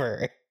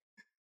ever.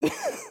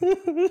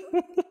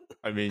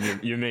 I mean,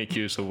 you make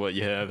use of what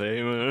you have, eh?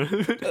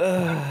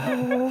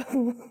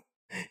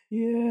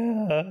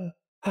 Yeah.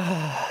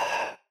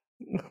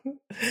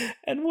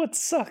 And what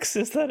sucks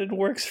is that it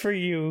works for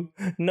you.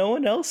 No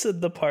one else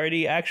in the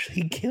party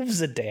actually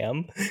gives a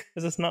damn,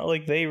 because it's not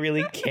like they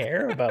really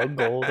care about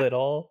gold at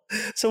all.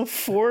 So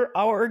for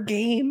our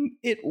game,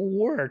 it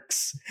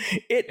works.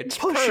 It's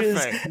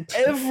pushes perfect.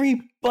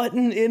 every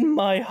button in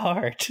my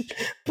heart,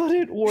 but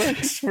it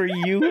works for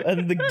you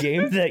and the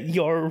game that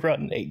you're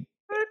running.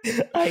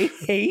 I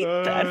hate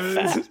that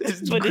fact,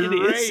 it's but it is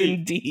great.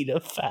 indeed a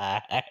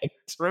fact.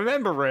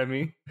 Remember,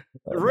 Remy,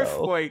 Oh, no.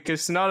 Riftwake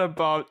is not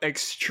about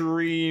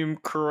extreme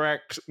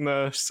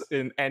correctness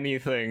in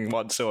anything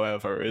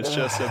whatsoever. It's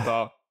just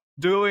about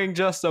doing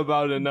just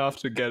about enough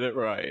to get it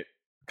right.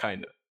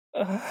 Kind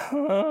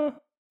of.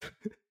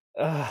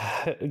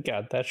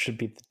 God, that should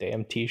be the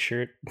damn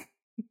t-shirt.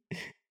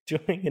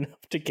 Doing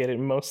enough to get it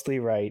mostly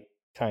right,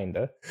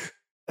 kinda.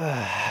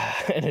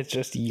 And it's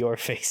just your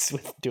face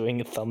with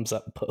doing a thumbs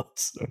up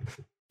pose.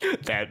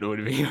 That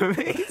would be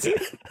amazing.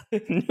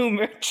 New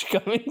merch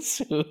coming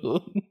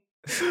soon.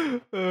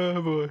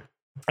 Oh boy.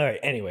 All right,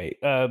 anyway,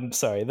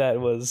 sorry,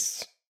 that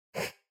was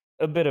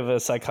a bit of a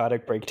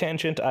psychotic break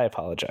tangent. I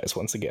apologize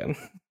once again.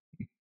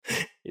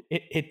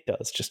 It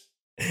does just...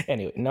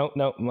 Anyway,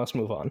 no, must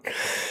move on.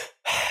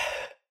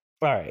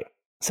 All right,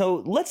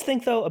 so let's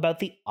think, though, about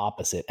the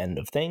opposite end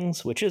of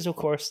things, which is, of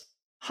course,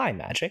 high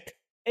magic,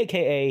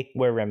 aka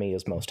where Remy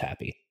is most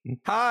happy.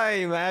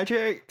 Hi,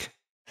 Magic.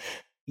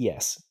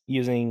 Yes,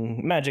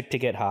 using magic to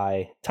get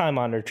high,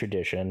 time-honored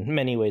tradition,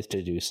 many ways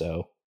to do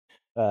so.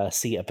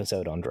 See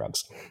episode on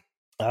drugs.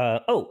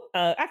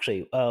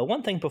 Actually,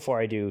 one thing before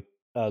I do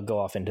go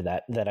off into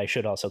that I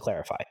should also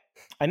clarify.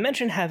 I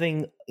mentioned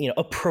having,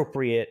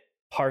 appropriate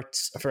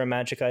parts for a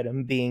magic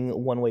item being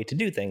one way to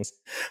do things,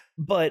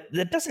 but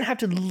that doesn't have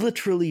to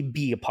literally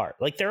be a part.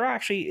 Like, there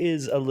actually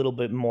is a little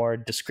bit more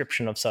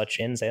description of such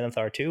in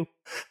Xanathar 2,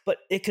 but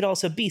it could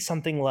also be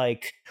something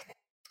like,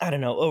 I don't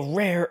know, a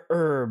rare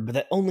herb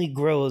that only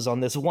grows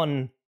on this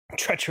one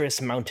treacherous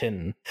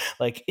mountain.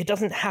 Like, it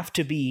doesn't have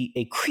to be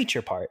a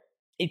creature part.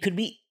 It could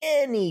be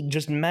any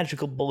just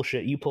magical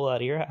bullshit you pull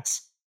out of your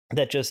ass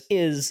that just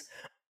is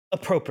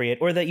appropriate,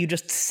 or that you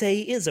just say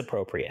is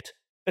appropriate.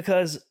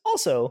 Because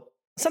also,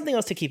 something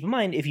else to keep in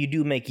mind if you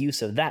do make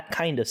use of that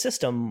kind of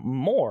system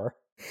more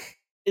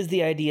is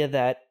the idea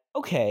that,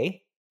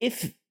 okay,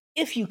 if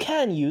you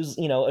can use,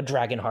 a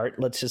dragon heart,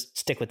 let's just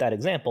stick with that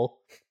example,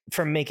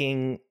 for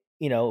making,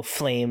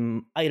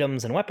 flame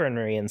items and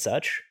weaponry and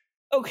such,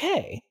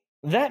 okay,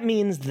 that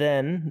means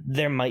then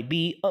there might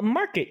be a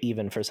market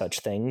even for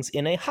such things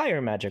in a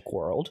higher magic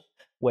world,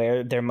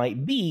 where there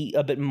might be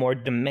a bit more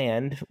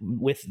demand,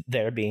 with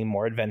there being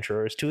more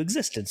adventurers to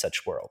exist in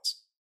such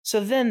worlds. So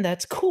then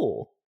that's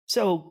cool.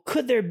 So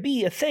could there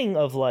be a thing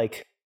of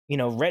like,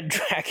 red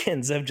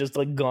dragons have just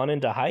like gone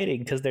into hiding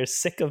because they're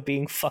sick of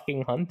being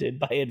fucking hunted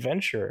by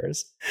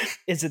adventurers?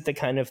 Is it the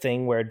kind of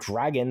thing where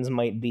dragons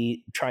might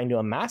be trying to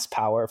amass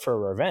power for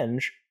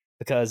revenge?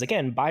 Because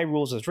again, by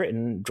rules as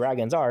written,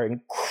 dragons are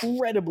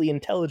incredibly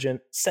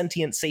intelligent,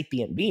 sentient,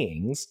 sapient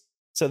beings.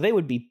 So they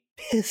would be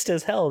pissed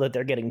as hell that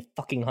they're getting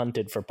fucking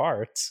hunted for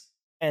parts.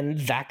 And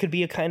that could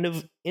be a kind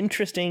of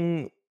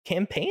interesting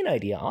campaign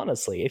idea,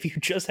 honestly. If you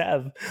just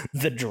have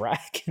the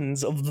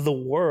dragons of the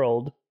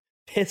world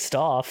pissed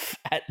off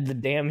at the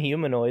damn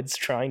humanoids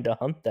trying to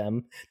hunt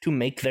them to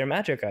make their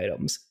magic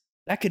items,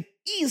 that could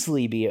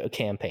easily be a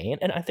campaign,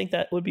 and I think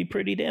that would be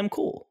pretty damn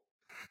cool.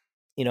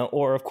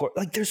 Or of course,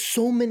 like, there's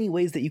so many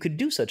ways that you could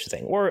do such a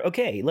thing. Or,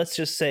 okay, let's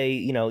just say,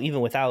 even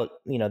without,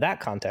 that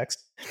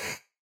context,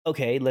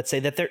 okay, let's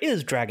say that there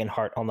is Dragon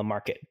Heart on the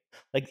market.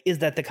 Like, is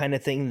that the kind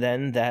of thing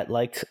then that,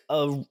 like,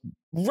 a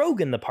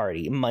rogue in the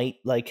party might,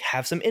 like,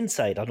 have some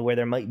insight on where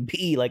there might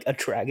be, like, a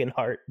Dragon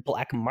Heart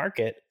black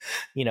market,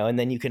 and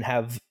then you can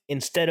have,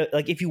 instead of,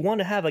 like, if you want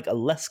to have, like, a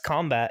less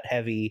combat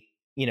heavy,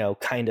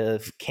 kind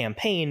of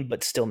campaign,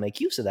 but still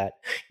make use of that,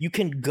 you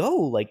can go,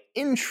 like,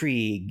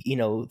 intrigue,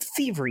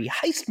 thievery,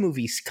 heist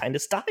movies kind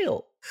of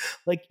style.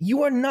 Like,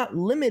 you are not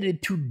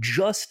limited to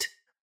just,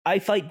 I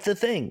fight the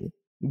thing.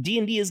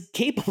 D&D is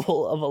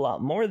capable of a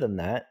lot more than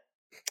that.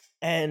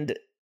 And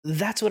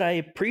that's what I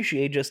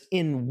appreciate just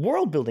in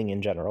world building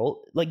in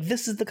general. Like,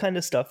 this is the kind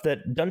of stuff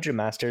that dungeon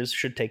masters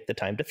should take the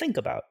time to think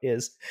about,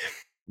 is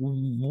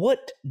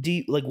what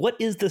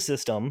is the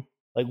system?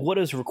 Like, what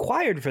is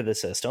required for the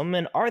system?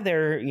 And are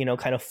there,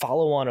 kind of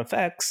follow-on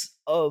effects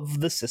of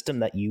the system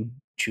that you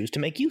choose to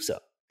make use of?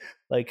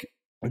 Like,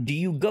 do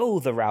you go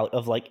the route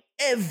of, like,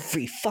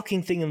 every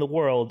fucking thing in the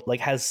world,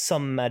 like, has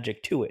some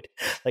magic to it?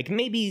 Like,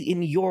 maybe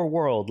in your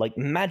world, like,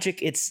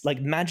 magic, it's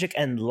like magic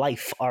and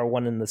life are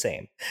one and the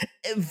same.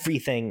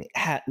 Everything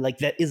like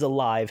that is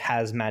alive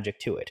has magic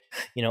to it.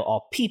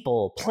 All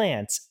people,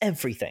 plants,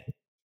 everything.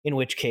 In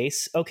which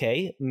case,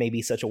 okay,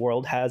 maybe such a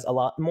world has a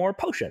lot more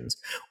potions.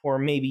 Or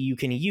maybe you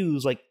can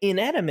use, like,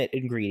 inanimate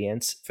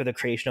ingredients for the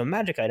creation of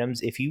magic items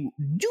if you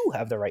do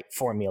have the right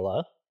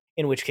formula.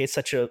 In which case,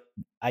 such a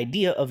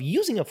idea of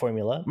using a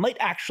formula might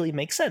actually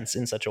make sense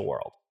in such a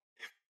world.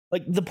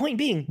 Like, the point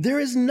being, there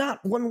is not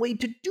one way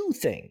to do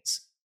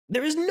things.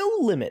 There is no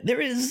limit.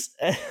 There is,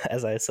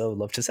 as I so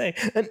love to say,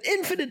 an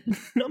infinite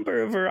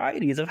number of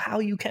varieties of how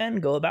you can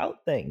go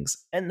about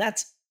things. And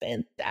that's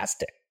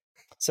fantastic.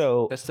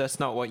 So that's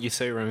not what you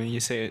say, Remy. You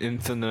say an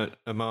infinite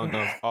amount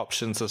of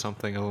options or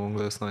something along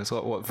those lines.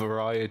 What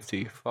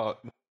variety?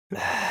 Fuck.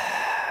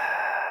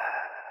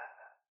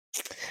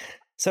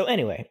 So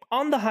anyway,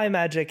 on the high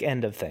magic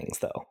end of things,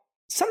 though,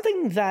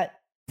 something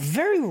that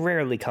very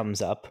rarely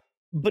comes up,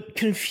 but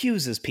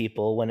confuses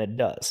people when it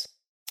does.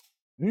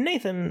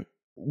 Nathan,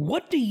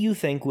 what do you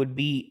think would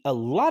be a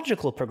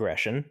logical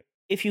progression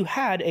if you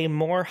had a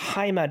more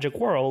high magic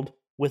world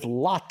with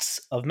lots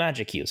of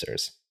magic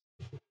users?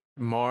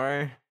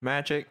 More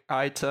magic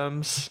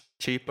items,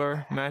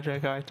 cheaper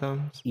magic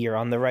items. You're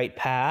on the right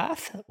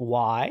path.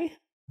 Why?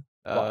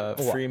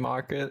 Free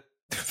market.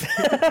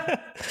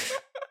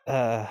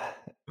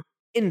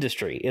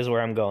 Industry is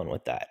where I'm going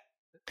with that.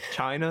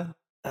 China?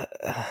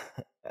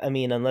 I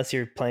mean, unless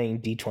you're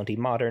playing D20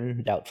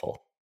 Modern,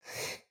 doubtful.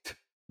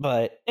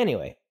 But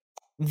anyway,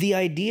 the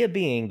idea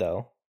being,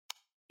 though,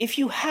 if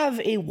you have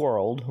a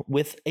world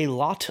with a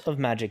lot of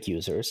magic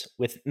users,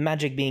 with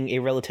magic being a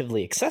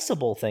relatively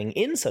accessible thing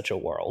in such a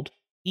world,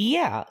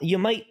 yeah, you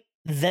might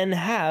then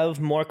have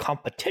more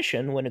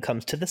competition when it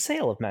comes to the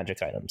sale of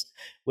magic items,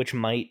 which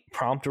might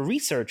prompt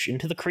research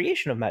into the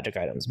creation of magic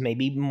items.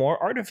 Maybe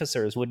more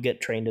artificers would get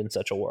trained in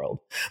such a world,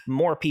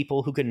 more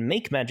people who can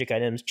make magic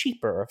items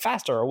cheaper or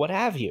faster or what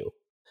have you.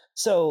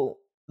 So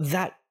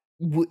that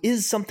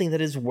is something that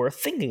is worth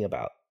thinking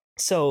about.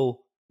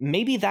 So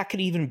maybe that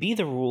could even be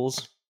the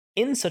rules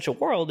in such a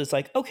world. Is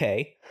like,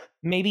 okay,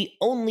 maybe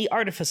only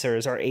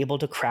artificers are able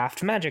to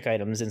craft magic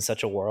items in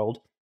such a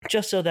world,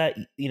 just so that,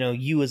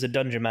 you as a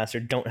dungeon master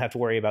don't have to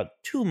worry about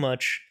too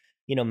much,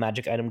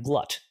 magic item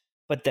glut.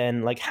 But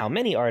then, like, how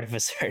many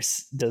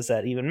artificers does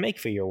that even make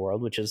for your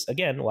world? Which is,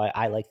 again, why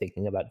I like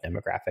thinking about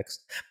demographics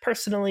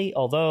personally.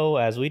 Although,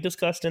 as we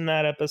discussed in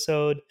that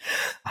episode,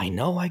 I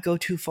know I go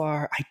too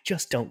far. I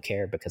just don't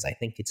care because I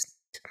think it's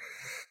neat.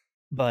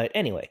 But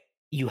anyway,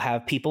 you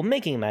have people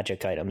making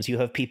magic items. You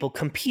have people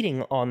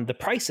competing on the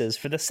prices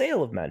for the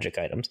sale of magic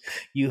items.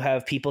 You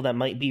have people that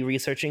might be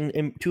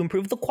researching to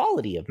improve the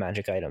quality of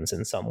magic items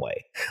in some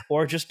way,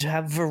 or just to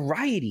have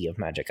variety of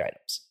magic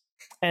items.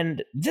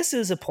 And this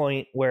is a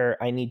point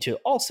where I need to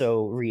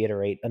also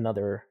reiterate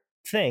another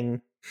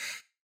thing.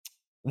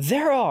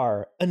 There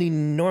are an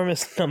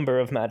enormous number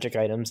of magic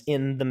items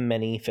in the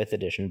many 5th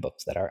edition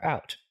books that are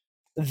out.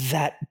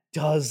 That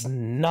does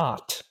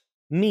not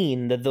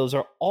mean that those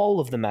are all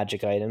of the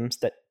magic items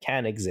that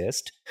can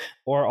exist,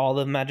 or all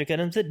the magic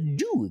items that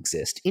do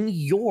exist in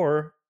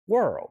your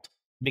world.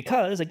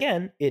 Because,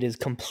 again, it is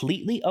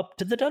completely up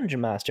to the dungeon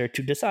master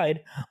to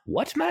decide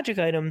what magic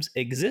items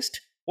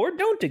exist or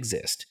don't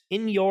exist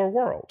in your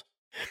world.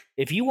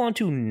 If you want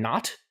to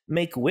not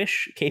make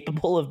Wish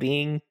capable of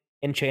being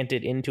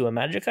enchanted into a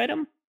magic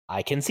item,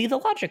 I can see the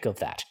logic of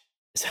that.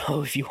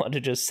 So if you want to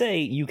just say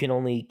you can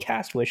only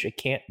cast Wish, it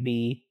can't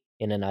be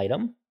in an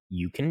item,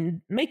 you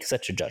can make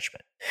such a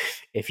judgment.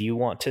 If you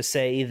want to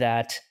say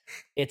that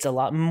it's a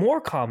lot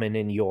more common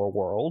in your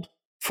world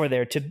for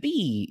there to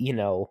be,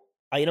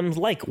 items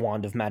like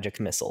Wand of Magic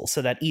Missile,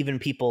 so that even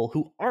people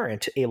who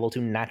aren't able to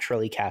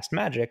naturally cast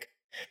magic,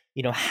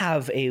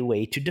 have a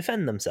way to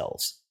defend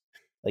themselves.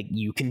 Like,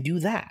 you can do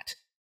that.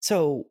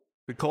 So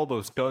we call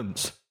those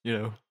guns,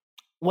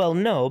 Well,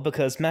 no,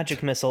 because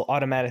Magic Missile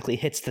automatically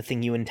hits the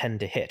thing you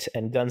intend to hit,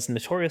 and guns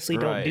notoriously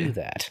don't do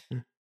that.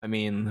 I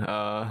mean,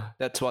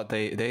 that's what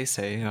they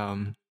say.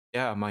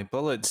 Yeah, my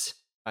bullets,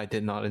 I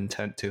did not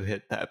intend to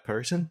hit that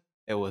person.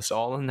 It was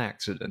all an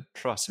accident.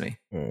 Trust me.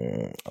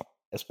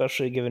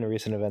 Especially given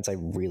recent events, I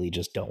really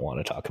just don't want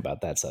to talk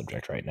about that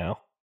subject right now.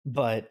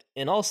 But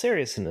in all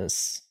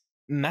seriousness,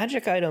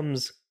 magic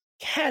items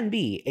can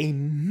be a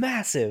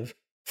massive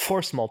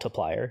force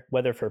multiplier,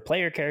 whether for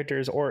player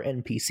characters or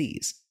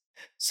NPCs.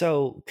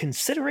 So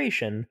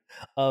consideration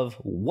of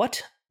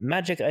what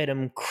magic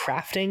item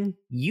crafting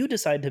you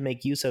decide to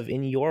make use of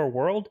in your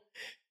world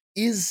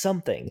is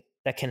something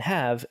that can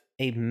have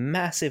a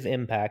massive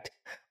impact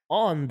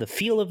on the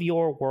feel of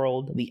your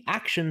world, the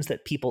actions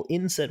that people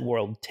in said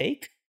world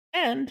take,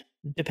 and,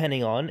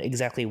 depending on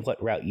exactly what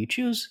route you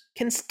choose,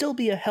 can still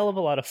be a hell of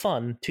a lot of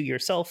fun to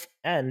yourself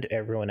and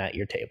everyone at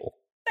your table.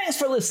 Thanks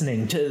for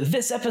listening to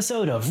this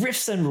episode of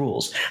Riffs and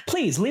Rules.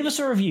 Please leave us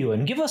a review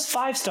and give us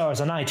 5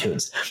 stars on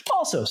iTunes.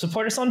 Also,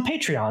 support us on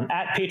Patreon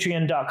at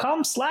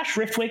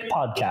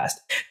patreon.com/RiftWakePodcast.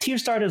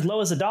 Tiers start as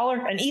low as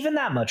 $1, and even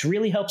that much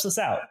really helps us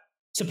out.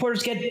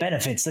 Supporters get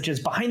benefits such as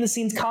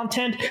behind-the-scenes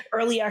content,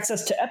 early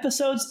access to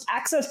episodes,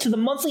 access to the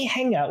monthly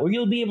hangout where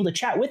you'll be able to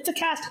chat with the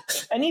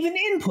cast, and even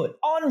input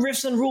on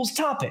Riffs and Rules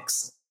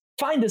topics.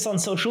 Find us on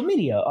social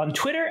media, on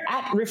Twitter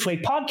at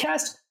Riftwake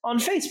Podcast, on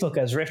Facebook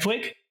as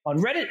Riftwake, on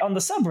Reddit on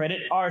the subreddit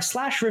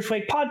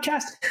r/Riftwake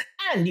Podcast,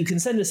 and you can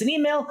send us an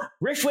email,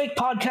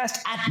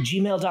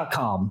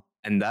 riftwakepodcast@gmail.com.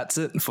 And that's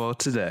it for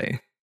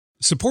today.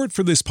 Support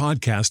for this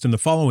podcast and the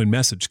following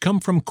message come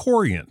from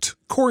Corient.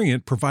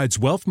 Corient provides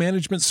wealth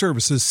management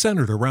services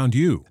centered around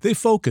you. They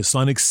focus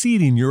on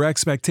exceeding your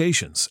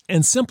expectations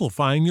and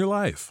simplifying your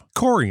life.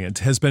 Corient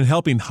has been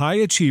helping high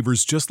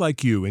achievers just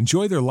like you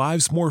enjoy their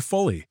lives more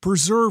fully,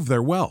 preserve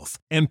their wealth,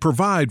 and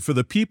provide for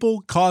the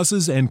people,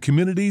 causes, and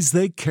communities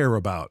they care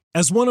about.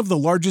 As one of the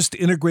largest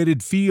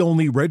integrated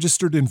fee-only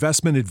registered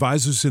investment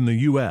advisors in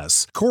the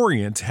U.S.,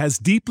 Corient has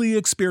deeply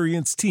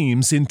experienced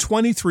teams in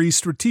 23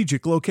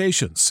 strategic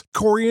locations.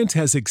 Corient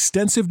has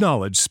extensive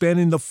knowledge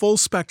spanning the full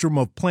spectrum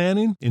of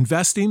planning,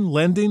 investing,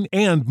 lending,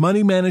 and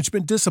money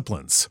management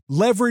disciplines.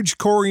 Leverage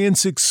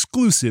Corient's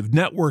exclusive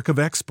network of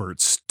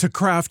experts to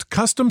craft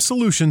custom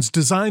solutions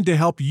designed to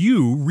help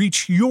you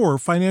reach your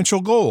financial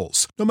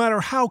goals, no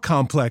matter how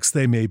complex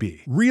they may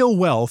be. Real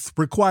wealth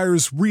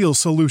requires real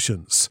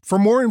solutions. For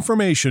more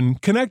information,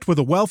 connect with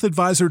a wealth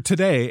advisor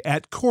today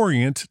at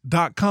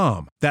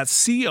Corient.com. That's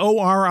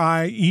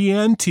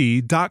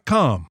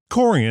Corient.com.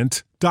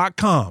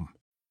 Corient.com.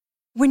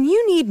 When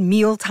you need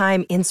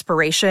mealtime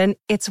inspiration,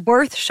 it's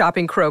worth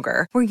shopping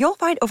Kroger, where you'll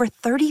find over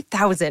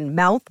 30,000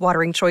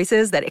 mouth-watering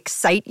choices that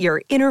excite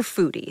your inner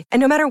foodie. And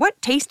no matter what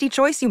tasty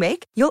choice you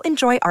make, you'll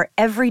enjoy our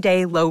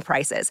everyday low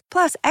prices,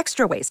 plus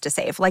extra ways to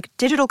save, like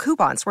digital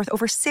coupons worth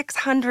over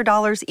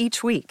 $600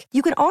 each week.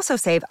 You can also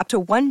save up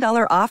to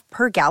 $1 off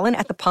per gallon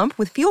at the pump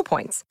with fuel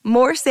points.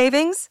 More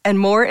savings and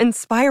more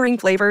inspiring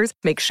flavors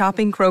make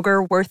shopping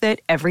Kroger worth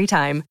it every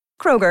time.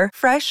 Kroger,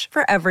 fresh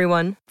for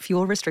everyone.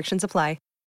 Fuel restrictions apply.